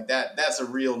Breakbones, like that. That's a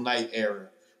real knight era.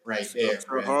 Right there,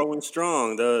 for Harwin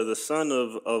Strong, the son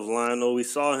of Lionel. We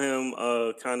saw him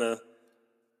kind of.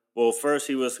 Well, first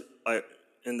he was like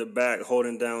in the back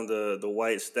holding down the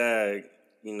white stag,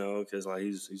 you know, because like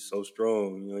he's so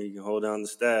strong, you know, he can hold down the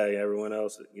stag. Everyone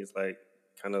else gets like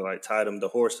kind of like tied him to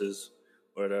horses,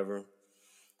 or whatever.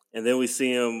 And then we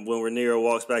see him when Rhaenyra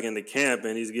walks back into camp,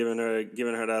 and he's giving her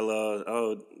that love.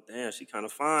 Oh, damn, she kind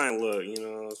of fine. Look, you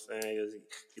know what I'm saying?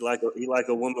 He like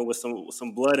a woman with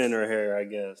some blood in her hair, I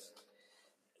guess.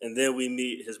 And then we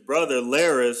meet his brother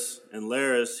Larys, and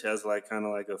Larys has like kind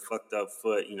of like a fucked up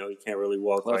foot. You know, he can't really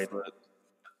walk like that.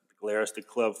 Larys the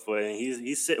clubfoot, and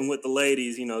he's sitting with the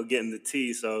ladies, you know, getting the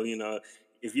tea. So you know,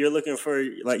 if you're looking for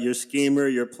like your schemer,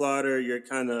 your plotter, your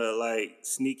kind of like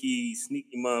sneaky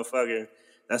motherfucker,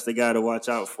 that's the guy to watch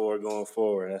out for going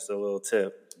forward. That's a little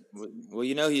tip. Well,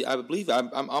 you know, I believe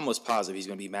I'm almost positive he's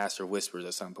going to be Master of Whispers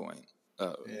at some point.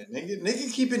 Yeah,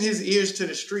 nigga keeping his ears to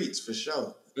the streets for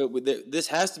sure. But this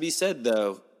has to be said,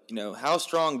 though. You know, House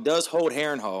Strong does hold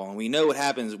Harrenhal, and we know what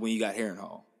happens when you got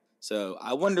Harrenhal. So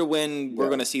I wonder when we're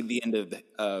going to see the end of the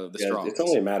Strong. It's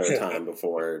only a matter of time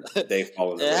before they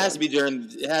fall in the It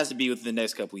has to be within the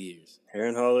next couple of years.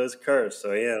 Harrenhal is cursed,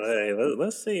 so yeah. Hey,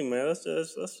 let's see, man. Let's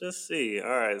just see. All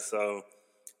right, so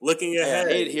looking ahead,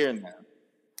 I hate hearing that.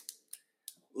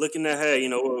 Looking ahead, you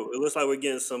know, it looks like we're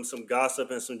getting some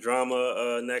gossip and some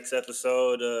drama next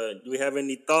episode. Do we have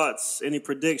any thoughts, any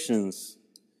predictions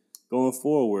going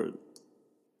forward?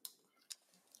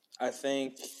 I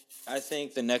think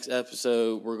the next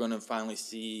episode we're gonna finally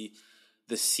see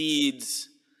the seeds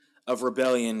of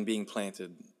rebellion being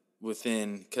planted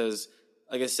within, because,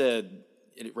 like I said,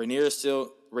 Rhaenyra's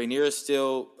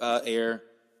still heir.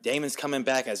 Daemon's coming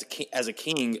back as a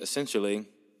king essentially,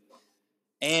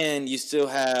 and you still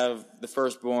have the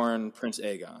firstborn Prince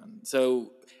Aegon.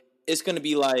 So it's gonna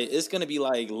be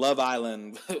like Love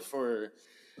Island for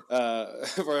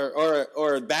Bachelor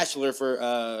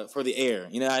for the heir.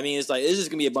 You know what I mean? It's just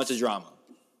gonna be a bunch of drama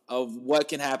of what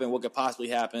can happen, what could possibly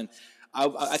happen.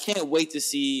 I can't wait to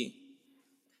see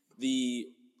the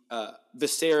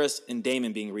Viserys and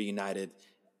Daemon being reunited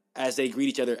as they greet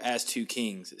each other as two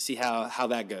kings. See how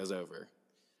that goes over.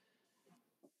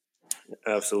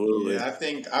 Absolutely. Yeah, I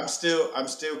think I'm still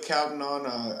counting on.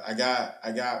 I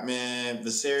got man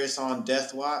Viserys on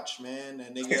death watch, man.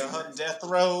 That nigga on death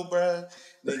row, bruh.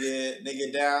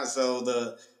 Nigga down.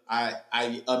 So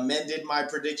I amended my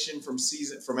prediction from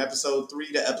episode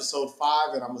 3 to episode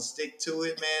 5, and I'm gonna stick to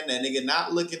it, man. That nigga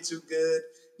not looking too good.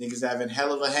 Niggas having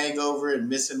hell of a hangover and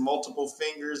missing multiple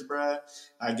fingers, bruh.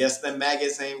 I guess the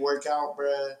maggots ain't work out,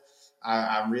 bruh.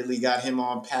 I really got him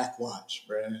on pack watch,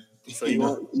 bruh. So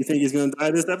you think he's gonna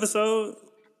die this episode?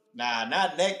 Nah,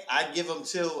 not next. I give him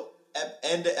till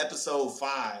end of episode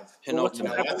 5. I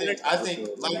think,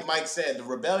 like Mike said, the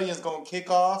rebellion's gonna kick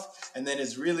off, and then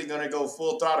it's really gonna go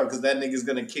full throttle because that nigga's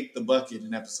gonna kick the bucket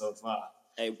in episode 5.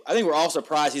 Hey, I think we're all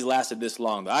surprised he's lasted this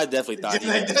long. But I definitely thought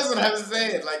that's what I was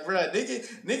saying. Like, bro,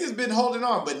 nigga's been holding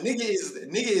on, but nigga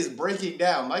is breaking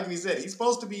down. Like we said, he's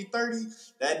supposed to be 30.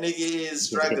 That nigga is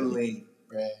struggling,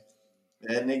 bro.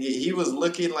 That nigga, he was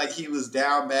looking like he was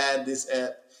down bad this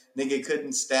ep. Nigga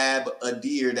couldn't stab a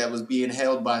deer that was being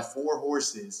held by 4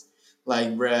 horses. Like,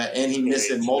 bruh, and he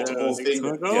missing multiple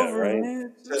fingers. Yeah,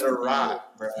 right. To the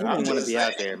rock, bruh. He don't want to be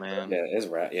out there, man. Yeah, it's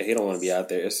rap. Yeah, he don't want to be out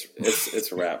there.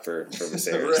 It's a rap for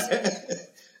Viserys.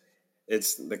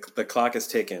 It's the clock is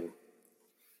ticking.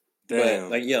 Damn.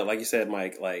 But like you said,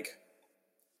 Mike, like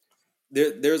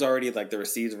there's already like the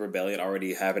seeds of rebellion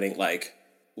already happening.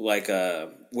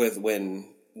 With when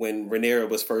Rhaenyra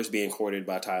was first being courted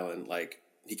by Tylan, like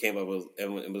he came up with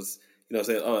and it was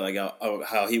saying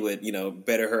how he would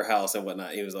better her house and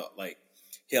whatnot. He was like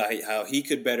how he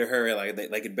could better her, like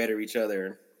they could better each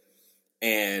other,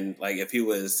 and like if he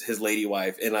was his lady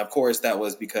wife, and of course that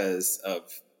was because of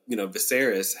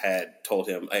Viserys had told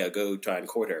him, "Hey, go try and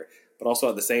court her," but also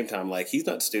at the same time, like he's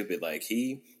not stupid, like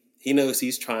he knows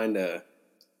he's trying to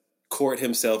court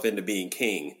himself into being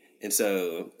king. And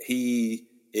so he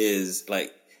is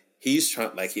like he's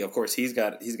trying, like he's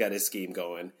got his scheme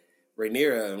going.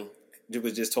 Rhaenyra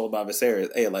was just told by Viserys,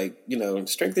 "Hey, like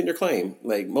strengthen your claim,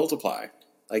 like multiply,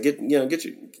 like get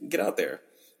out there."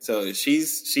 So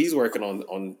she's working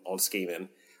on scheming.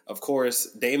 Of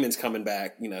course, Daemon's coming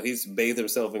back. He's bathed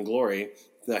himself in glory.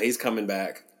 Now he's coming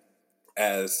back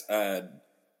as a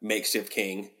makeshift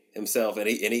king himself, and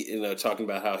he talking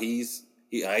about how he's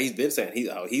been saying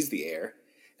he's the heir.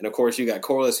 And of course, you got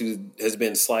Corlys, who has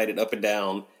been slided up and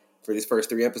down for these first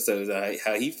 3 episodes.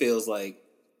 How he feels like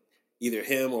either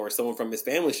him or someone from his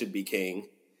family should be king.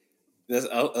 That's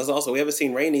also, we haven't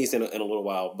seen Rhaenys in a little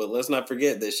while, but let's not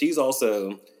forget that she's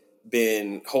also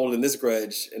been holding this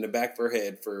grudge in the back of her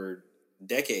head for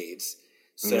decades.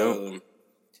 So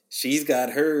she's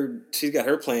got her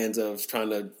plans of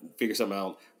trying to figure something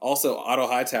out. Also, Otto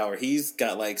Hightower, he's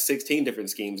got like 16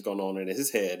 different schemes going on in his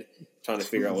head, trying to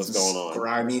figure out what's going on.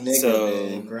 Grimy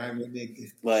nigga, man. Grimy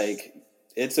nigga. Like,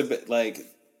 it's a bit like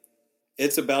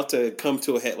it's about to come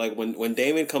to a head. Like when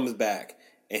Daemon comes back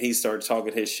and he starts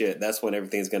talking his shit, that's when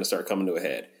everything's going to start coming to a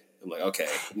head. I'm like, okay,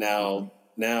 now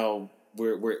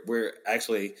we're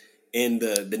actually in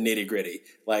the nitty gritty.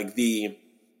 Like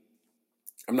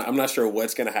I'm not sure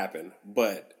what's going to happen,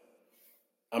 but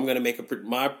I'm going to make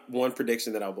my one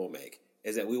prediction that I will make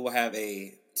is that we will have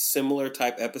a similar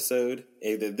type episode,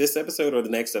 either this episode or the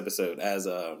next episode, as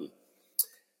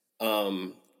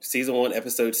season 1,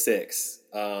 episode 6,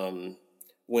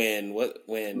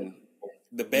 when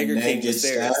the beggar king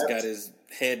Viserys got his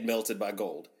head melted by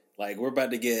gold. Like, we're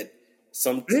about to get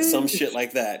some shit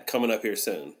like that coming up here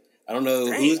soon. I don't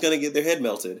know who's going to get their head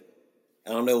melted. I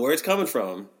don't know where it's coming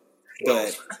from,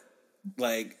 but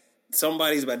like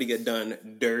somebody's about to get done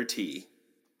dirty.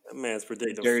 That man's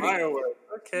predicting Dirty. fireworks.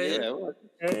 Okay. Yeah.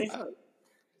 Okay.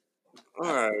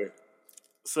 All right.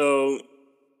 So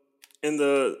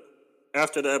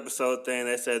after the episode thing,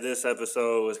 they said this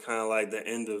episode was kind of like the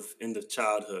end of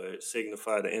childhood,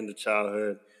 signified the end of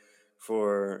childhood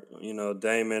for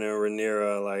Daemon and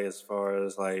Rhaenyra, like as far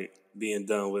as like being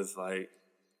done with like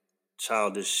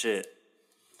childish shit.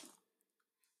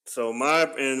 So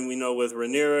with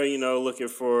Rhaenyra, looking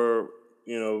for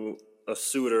a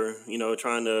suitor,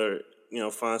 trying to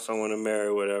find someone to marry,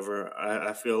 or whatever.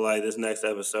 I feel like this next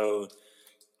episode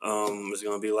is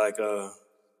gonna be like a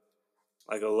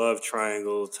love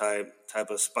triangle type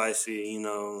of spicy.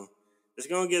 It's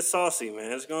gonna get saucy,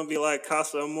 man. It's gonna be like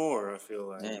Casa Amor. I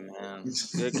feel like. Hey man,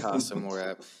 good Casa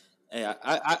Amor. Hey,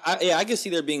 I could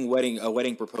see there being a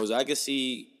wedding proposal. I could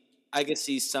see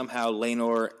somehow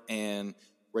Laenor and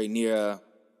Rhaenyra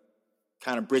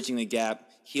kind of bridging the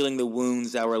gap, healing the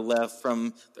wounds that were left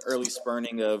from the early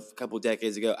spurning of a couple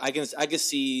decades ago. I can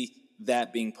see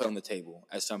that being put on the table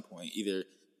at some point, either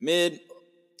at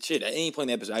any point in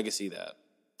the episode. I can see that.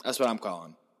 That's what I'm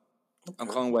calling. Okay. I'm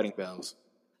calling wedding bells.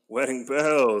 Wedding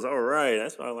bells. All right,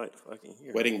 that's what I like to fucking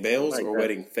hear. Wedding bells or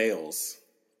wedding fails?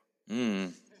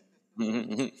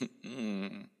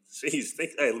 Jeez,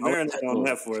 marinate on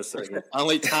that for a second.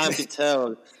 Only time can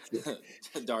tell.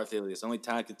 Darth Ilias. Only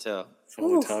time can tell.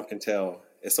 Only time can tell.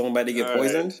 Is someone about to get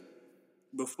poisoned?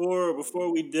 Right. Before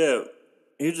we dip,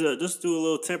 you just do a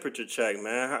little temperature check,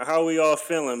 man. How we all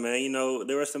feeling, man?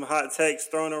 There were some hot takes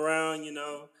thrown around,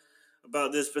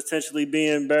 about this potentially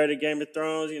being better than Game of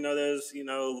Thrones. There's,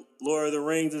 Lord of the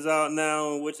Rings is out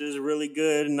now, which is really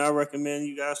good, and I recommend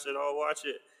you guys should all watch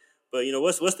it. But,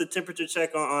 what's the temperature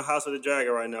check on House of the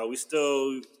Dragon right now? We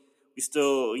still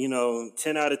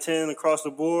 10 out of 10 across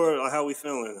the board? Or how we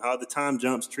feeling? How the time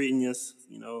jumps treating us?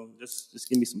 Just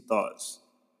give me some thoughts.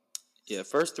 Yeah,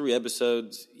 first 3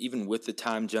 episodes, even with the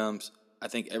time jumps, I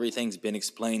think everything's been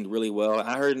explained really well.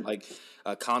 I heard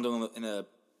Condon in a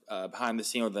behind the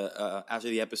scene or the after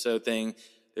the episode thing,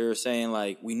 they were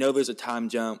saying we know there's a time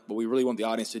jump, but we really want the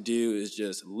audience to do is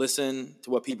just listen to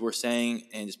what people are saying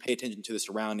and just pay attention to the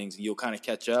surroundings, and you'll kind of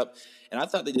catch up. And I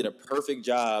thought they did a perfect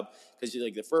job because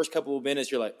the first couple of minutes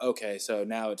you're like, okay, so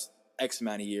now it's X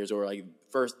amount of years, or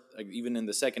even in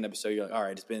the second episode you're like, all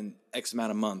right, it's been X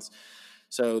amount of months.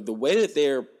 So the way that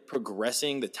they're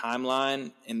progressing the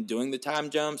timeline and doing the time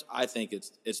jumps, I think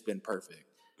it's been perfect.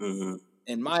 Mm-hmm.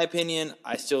 In my opinion,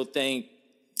 I still think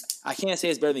I can't say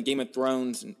it's better than Game of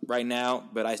Thrones right now,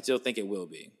 but I still think it will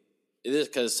be. It is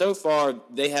because so far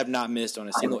they have not missed on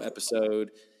a single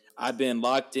episode. I've been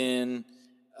locked in,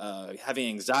 having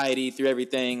anxiety through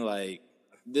everything.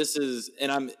 This is,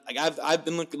 and I've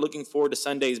been looking forward to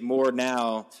Sundays more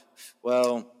now.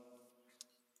 Well,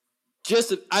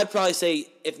 I'd probably say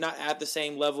if not at the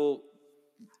same level,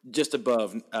 just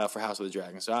above for House of the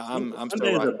Dragon. So I'm Sundays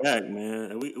still are back,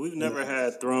 man. We've never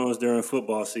had Thrones during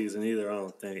football season either. I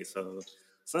don't think so.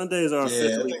 Sundays are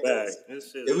officially back.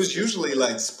 It was usually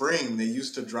spring. They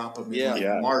used to drop them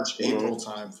in March, April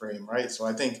time frame, right? So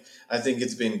I think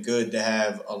it's been good to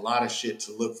have a lot of shit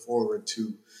to look forward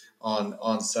to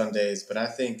on Sundays. But I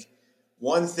think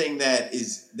one thing that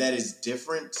is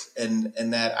different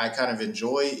and that I kind of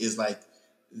enjoy is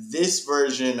this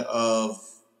version of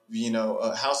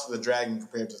House of the Dragon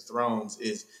compared to Thrones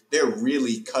is they're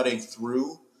really cutting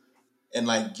through and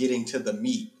getting to the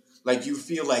meat. You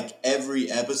feel like every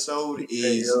episode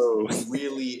is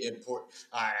really important.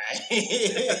 All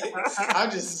right.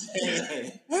 I'm just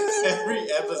saying,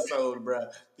 every episode, bro,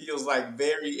 feels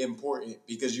very important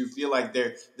because you feel like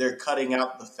they're cutting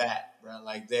out the fat, bro.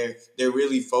 They're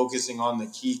really focusing on the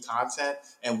key content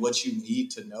and what you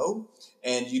need to know.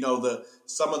 And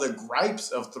some of the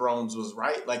gripes of Thrones was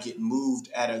right, it moved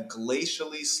at a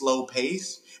glacially slow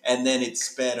pace and then it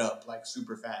sped up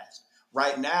super fast.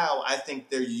 Right now, I think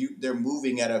they're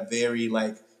moving at a very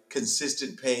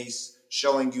consistent pace,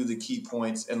 showing you the key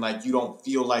points, and you don't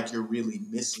feel like you're really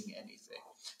missing anything.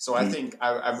 So I think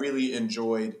I really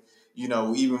enjoyed,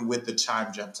 even with the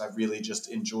time jumps, I really just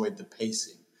enjoyed the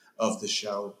pacing of the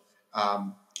show,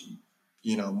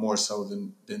 more so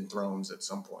than Thrones at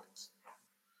some points.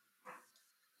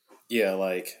 Yeah,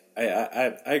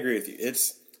 I agree with you.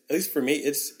 It's, at least for me,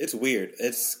 it's weird.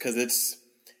 It's because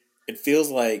it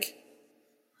feels like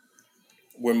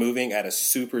we're moving at a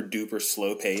super duper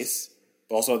slow pace,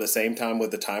 but also at the same time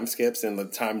with the time skips and the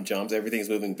time jumps, everything's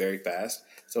moving very fast.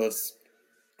 So it's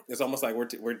almost like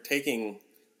we're taking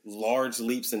large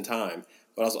leaps in time,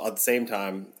 but also at the same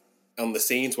time on the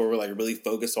scenes where we're really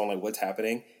focused on what's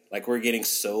happening, we're getting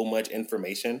so much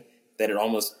information that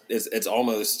it's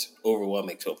almost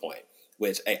overwhelming to a point.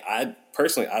 Which I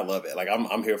personally love it.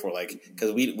 I'm here for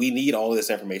because we need all of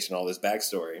this information, all this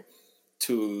backstory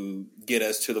to get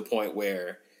us to the point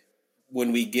where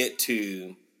when we get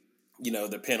to,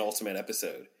 the penultimate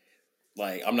episode,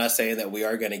 I'm not saying that we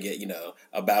are going to get,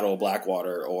 a Battle of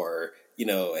Blackwater or,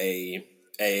 a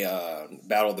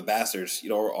Battle of the Bastards,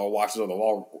 or Watchers on the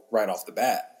Wall right off the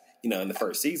bat, in the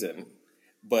first season.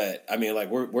 but I mean, like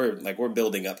we're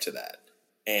building up to that,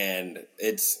 and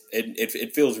it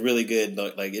feels really good.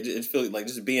 Like it feels like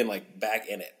just being like back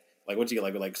in it. Like what you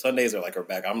get, like Sundays are like we're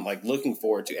back. I'm like looking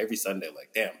forward to every Sunday.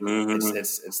 Like damn,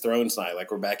 it's Thrones night.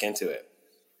 Like we're back into it.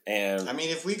 And I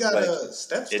mean, if we got like,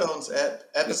 Stepstones at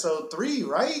episode 3,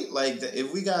 right? Like,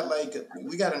 if we got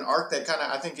an arc that kind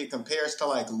of, I think it compares to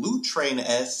like Loot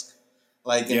Train-esque,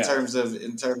 like in terms of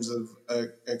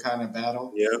a kind of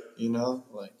battle. Yeah, you know,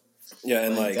 like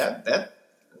and like that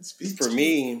speaks for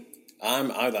me. I'm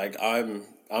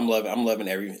loving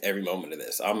every moment of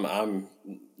this. I'm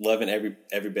loving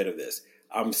every bit of this.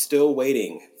 I'm still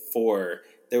waiting for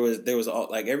there was all,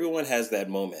 like everyone has that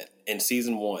moment in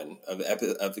season 1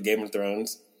 of the Game of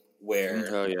Thrones where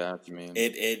oh yeah, what you mean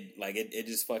it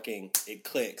just fucking it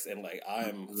clicks and like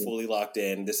I'm fully locked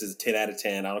in. This is 10 out of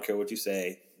 10. I don't care what you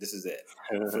say. This is it.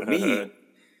 For me,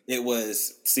 it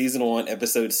was season 1,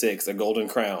 episode 6, A Golden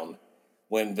Crown.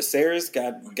 When Viserys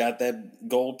got that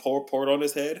gold poured on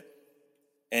his head,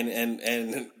 and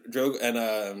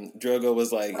Drogo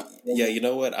was like, yeah, you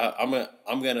know what? I'm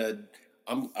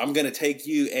gonna take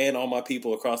you and all my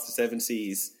people across the 7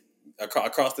 seas,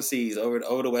 across the seas over to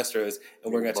Westeros,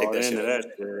 and we're gonna take that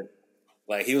shit.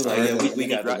 Like he was like, yeah, we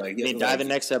got it. Like they die the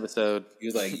next episode. He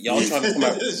was like, y'all trying to come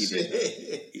after me? He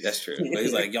did. That's true. But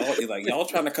he's like, y'all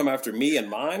trying to come after me and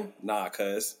mine? Nah,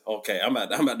 cuz okay, I'm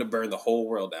about to burn the whole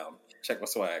world down. Check my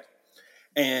swag.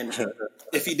 And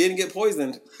if he didn't get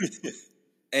poisoned,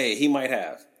 hey, he might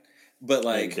have. But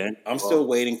like, I'm still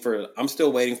waiting for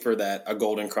that A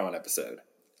Golden Crown episode.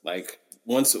 Like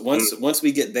once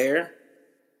we get there,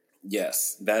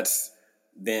 yes, that's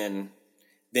then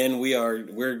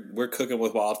we're cooking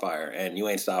with wildfire, and you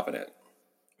ain't stopping it.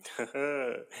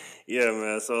 Yeah,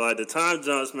 man. So like the time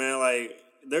jumps, man. Like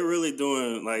they're really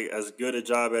doing like as good a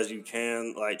job as you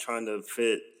can, like trying to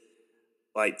fit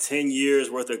like 10 years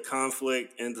worth of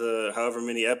conflict into however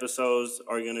many episodes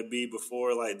are going to be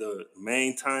before like the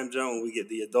main time jump when we get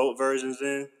the adult versions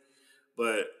in.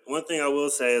 But one thing I will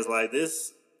say is like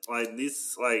this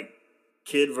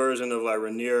kid version of like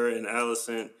Rhaenyra and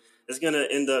Alicent, it's going to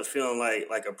end up feeling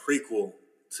like a prequel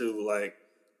to like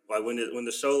when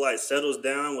the show like settles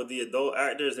down with the adult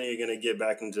actors, then you're going to get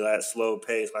back into that slow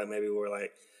pace, like maybe where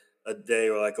like a day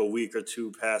or like a week or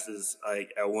two passes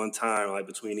like at one time, like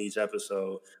between each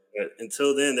episode. But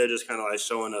until then, they're just kind of like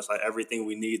showing us like everything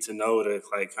we need to know to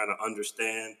like kind of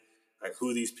understand like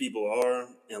who these people are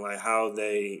and like how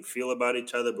they feel about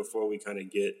each other before we kind of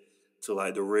get to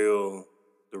like the real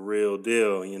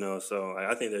deal, you know. So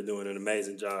I think they're doing an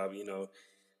amazing job, you know.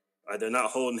 Like they're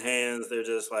not holding hands. They're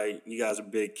just like, you guys are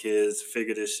big kids,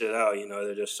 figure this shit out, you know.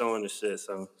 They're just showing the shit.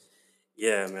 So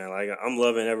yeah, man, like I'm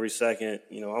loving every second.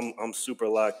 You know, I'm super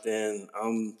locked in.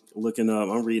 I'm looking up,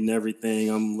 I'm reading everything.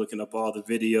 I'm looking up all the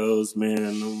videos,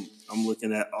 man. I'm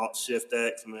looking at Alt Shift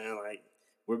X, man. Like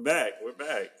we're back.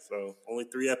 So only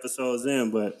 3 episodes in,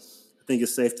 but I think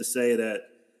it's safe to say that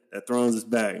Thrones is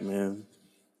back, man.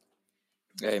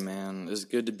 Hey, man, it's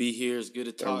good to be here. It's good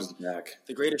to talk.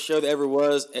 The greatest show that ever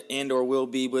was and or will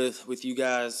be with you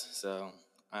guys. So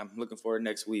I'm looking forward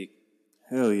next week.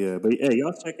 Hell yeah. But hey,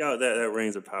 y'all check out that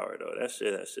Rings of Power though. That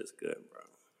shit's good, bro.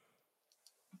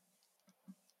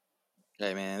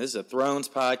 Hey man, this is a Thrones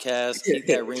podcast. Keep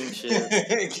that ring shit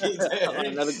on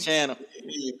another channel.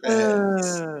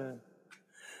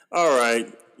 All right.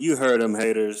 You heard them,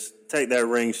 haters. Take that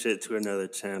ring shit to another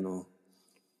channel.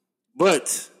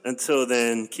 But until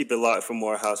then, keep it locked for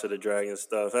more House of the Dragon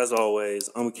stuff. As always,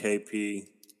 I'm KP.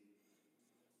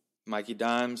 Mikey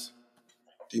Dimes.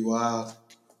 D Wild.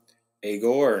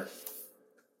 Agor.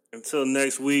 Until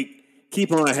next week,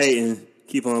 keep on hating,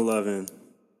 keep on loving,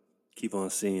 keep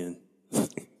on seeing.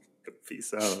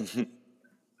 Peace out.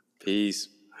 Peace.